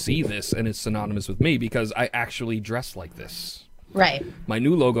 You see this, and it's synonymous with me because I actually dress like this. Right. My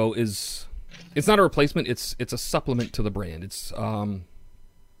new logo it's not a replacement. It's a supplement to the brand. It's a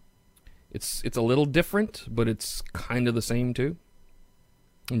little different, but it's kind of the same too.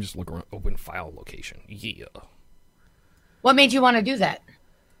 Let me just look around. Open file location. Yeah. What made you want to do that?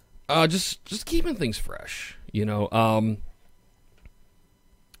 Just keeping things fresh. Doing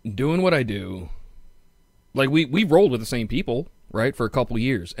what I do. Like, we rolled with the same people, right, for a couple of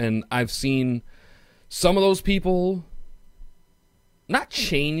years. And I've seen some of those people not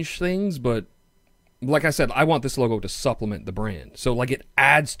change things, but like I said, I want this logo to supplement the brand. So, like, it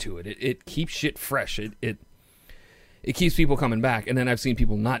adds to it. It keeps shit fresh. It keeps people coming back. And then I've seen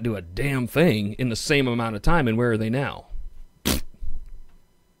people not do a damn thing in the same amount of time. And where are they now?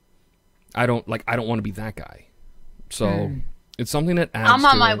 I don't want to be that guy. So, it's something that adds I'm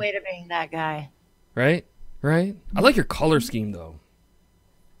on to my it. way to being that guy. Right? I like your color scheme, though.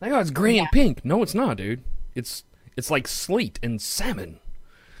 Like, it's gray and pink. No, it's not, dude. It's like slate and salmon.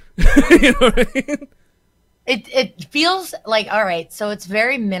 You know what I mean? It feels like, all right, so it's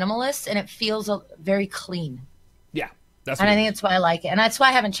very minimalist, and it feels very clean. Yeah. And I think that's why I like it. And that's why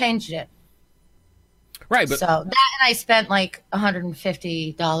I haven't changed it. Right. But so that, and I spent like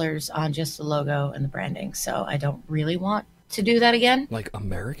 $150 on just the logo and the branding. So I don't really want to do that again. Like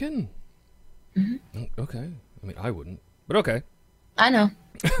American? Mm-hmm. Okay. I mean, I wouldn't, but okay. I know.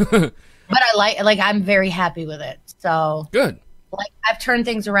 But I like I'm very happy with it. So Good. like I've turned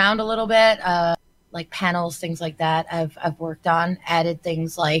things around a little bit, like panels, things like that. I've worked on, added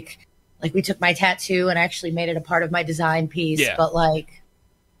things like we took my tattoo and actually made it a part of my design piece. Yeah. But like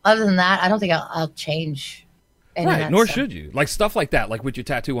other than that, I don't think I'll change. Right, nor should you. Like stuff like that, like with your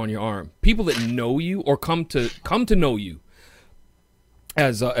tattoo on your arm. People that know you or come to know you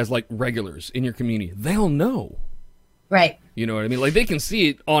as like regulars in your community, they'll know. Right. You know what I mean? Like they can see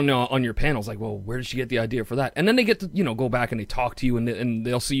it on your panels. Like, well, where did she get the idea for that? And then they get to go back and they talk to you and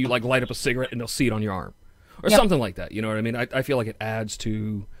they'll see you like light up a cigarette and they'll see it on your arm or something like that. You know what I mean? I feel like it adds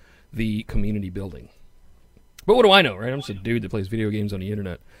to the community building. But what do I know, right? I'm just a dude that plays video games on the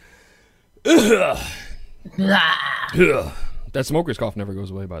internet. That smoker's cough never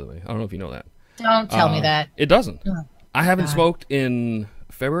goes away, by the way. I don't know if you know that. Don't tell me that. It doesn't. Oh, I haven't smoked in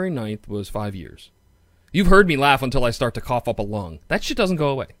February 9th was 5 years. You've heard me laugh until I start to cough up a lung. That shit doesn't go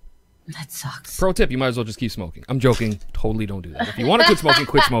away. That sucks. Pro tip, you might as well just keep smoking. I'm joking. Totally don't do that. If you want to quit smoking,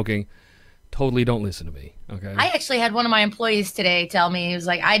 quit smoking. Totally don't listen to me, okay? I actually had one of my employees today tell me, he was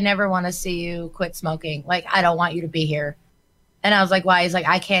like, I never want to see you quit smoking. Like, I don't want you to be here. And I was like, why? He's like,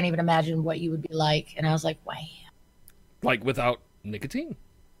 I can't even imagine what you would be like. And I was like, why? Like without nicotine?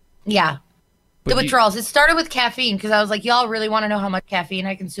 Yeah. But the withdrawals. It started with caffeine because I was like, y'all really want to know how much caffeine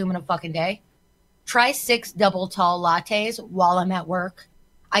I consume in a fucking day? Try 6 double tall lattes while I'm at work.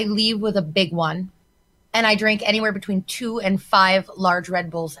 I leave with a big one. And I drink anywhere between 2 and 5 large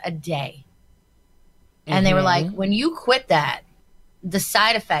Red Bulls a day. And they were like, when you quit that, the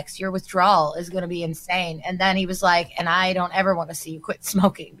side effects, your withdrawal is going to be insane. And then he was like, and I don't ever want to see you quit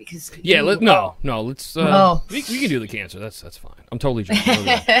smoking because let's we can do the cancer. That's fine. I'm totally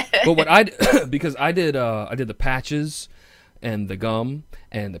joking. But what because I did the patches and the gum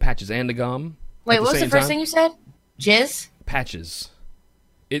and the patches and the gum. Wait, what was the first thing you said? Jizz? Patches.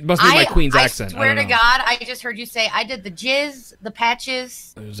 It must be my Queen's accent. I swear to God, I just heard you say I did the jizz, the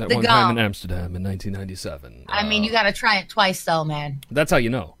patches, it was that the one gum. time in Amsterdam in 1997. I mean, you got to try it twice, though, man. That's how you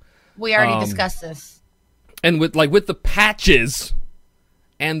know. We already discussed this. And with the patches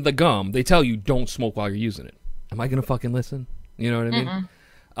and the gum, they tell you don't smoke while you're using it. Am I gonna fucking listen? You know what I mean?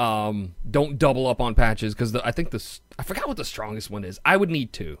 Don't double up on patches because I forgot what the strongest one is. I would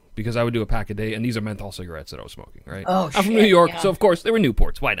need 2 because I would do a pack a day, and these are menthol cigarettes that I was smoking. Right? Oh, I'm from New York, so of course they were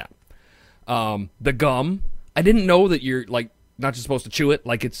Newports. Why not? The gum. I didn't know that you're like not just supposed to chew it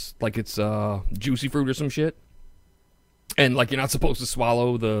like it's juicy fruit or some shit, and like you're not supposed to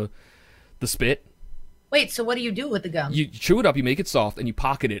swallow the spit. Wait, so what do you do with the gum? You chew it up, you make it soft, and you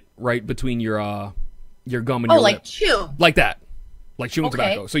pocket it right between your gum and your like lip. chew, like that. Like chewing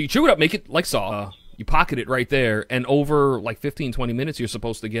tobacco. So you chew it up, make it like saw. You pocket it right there, and over like 15, 20 minutes, you're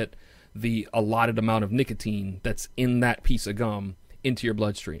supposed to get the allotted amount of nicotine that's in that piece of gum into your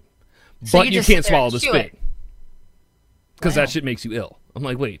bloodstream. So but you can't swallow the spit. Because Wow. that shit makes you ill. I'm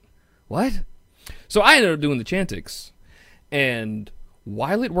like, wait, what? So I ended up doing the Chantix, and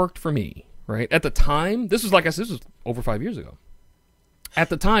while it worked for me, right, at the time, this was like I said, this was over 5 years ago. At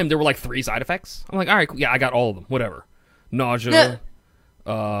the time, there were like 3 side effects. I'm like, all right, cool. Yeah, I got all of them, whatever. Nausea,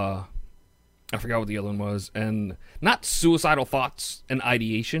 I forgot what the other one was, and not suicidal thoughts and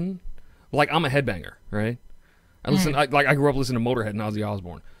ideation. Like, I'm a headbanger, right? I grew up listening to Motorhead and Ozzy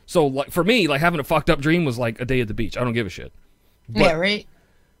Osbourne. So, like, for me, like, having a fucked up dream was like a day at the beach. I don't give a shit. But yeah, right.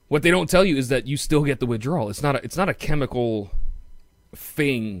 What they don't tell you is that you still get the withdrawal. It's not a chemical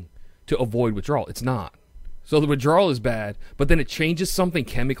thing to avoid withdrawal. It's not. So the withdrawal is bad, but then it changes something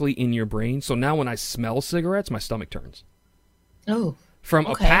chemically in your brain. So now when I smell cigarettes, my stomach turns. Oh. From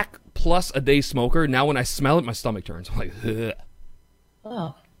a pack plus a day smoker, now when I smell it, my stomach turns. I'm like, ugh.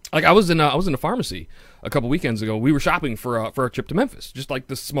 Oh. Like I was in a pharmacy a couple weekends ago. We were shopping for a trip to Memphis, just like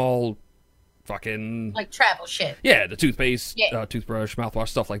the small, fucking like travel shit. Yeah, the toothpaste, toothbrush, mouthwash,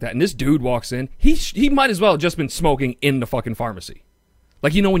 stuff like that. And this dude walks in. He might as well have just been smoking in the fucking pharmacy.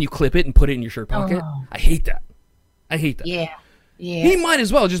 Like, you know when you clip it and put it in your shirt pocket? Oh. I hate that. Yeah. Yeah. He might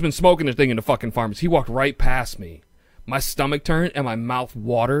as well have just been smoking the thing in the fucking pharmacy. He walked right past me. My stomach turned and my mouth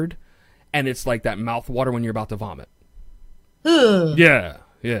watered, and it's like that mouth water when you're about to vomit. Yeah.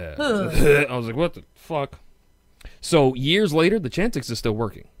 I was like, what the fuck? So years later, the Chantix is still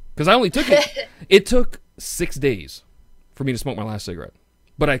working. Because I only took it. It took 6 days for me to smoke my last cigarette.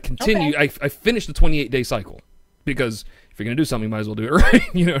 But I continued. I finished the 28-day cycle. Because if you're going to do something, you might as well do it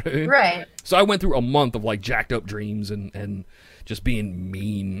right. You know what I mean? Right. So I went through a month of like jacked up dreams and just being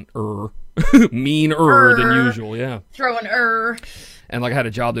meaner than usual. Yeah. Throwing And like I had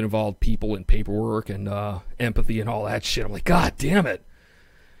a job that involved people and paperwork and empathy and all that shit. I'm like, God damn it.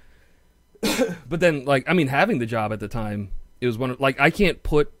 But then, like, I mean, having the job at the time, It was one of, like, I can't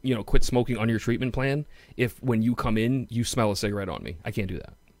put, quit smoking on your treatment plan if when you come in, you smell a cigarette on me. I can't do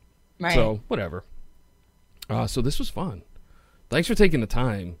that. Right. So, whatever. So this was fun. Thanks for taking the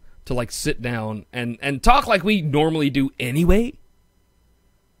time to, like, sit down and talk like we normally do anyway.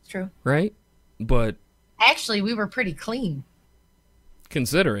 It's true. Right? But... Actually, we were pretty clean.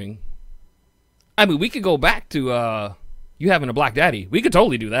 Considering. I mean, we could go back to you having a black daddy. We could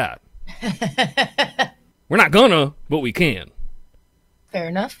totally do that. We're not gonna, but we can. Fair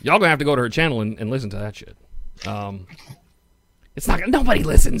enough. Y'all gonna have to go to her channel and listen to that shit. It's not gonna, nobody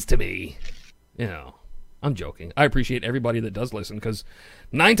listens to me. I'm joking. I appreciate everybody that does listen, because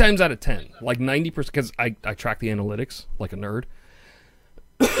 9 times out of 10, like 90%, because I track the analytics like a nerd.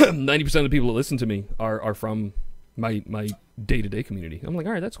 90% of the people that listen to me are from my day-to-day community. I'm like,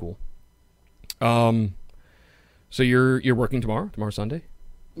 all right, that's cool. So you're working tomorrow? Tomorrow's Sunday?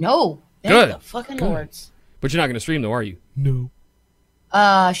 No. Good. The fucking Good. lords. But you're not going to stream, though, are you? No.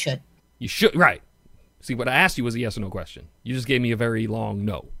 Should. You should. Right. See, what I asked you was a yes or no question. You just gave me a very long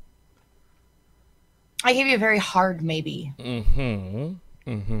no. I gave you a very hard maybe.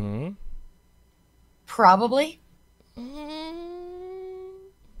 Probably. All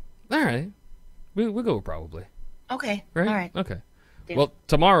right. We'll go with probably. Okay. Right? All right. Okay. Deal. Well,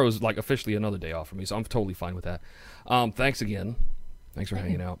 tomorrow's like officially another day off for me, so I'm totally fine with that. Thanks again. Thanks for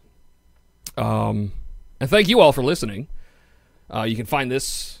hanging out. And thank you all for listening. You can find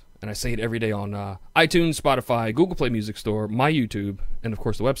this, and I say it every day, on iTunes, Spotify, Google Play Music Store, my YouTube, and of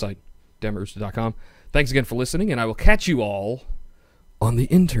course the website, damnrooster.com. Thanks again for listening, and I will catch you all on the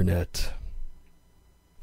internet.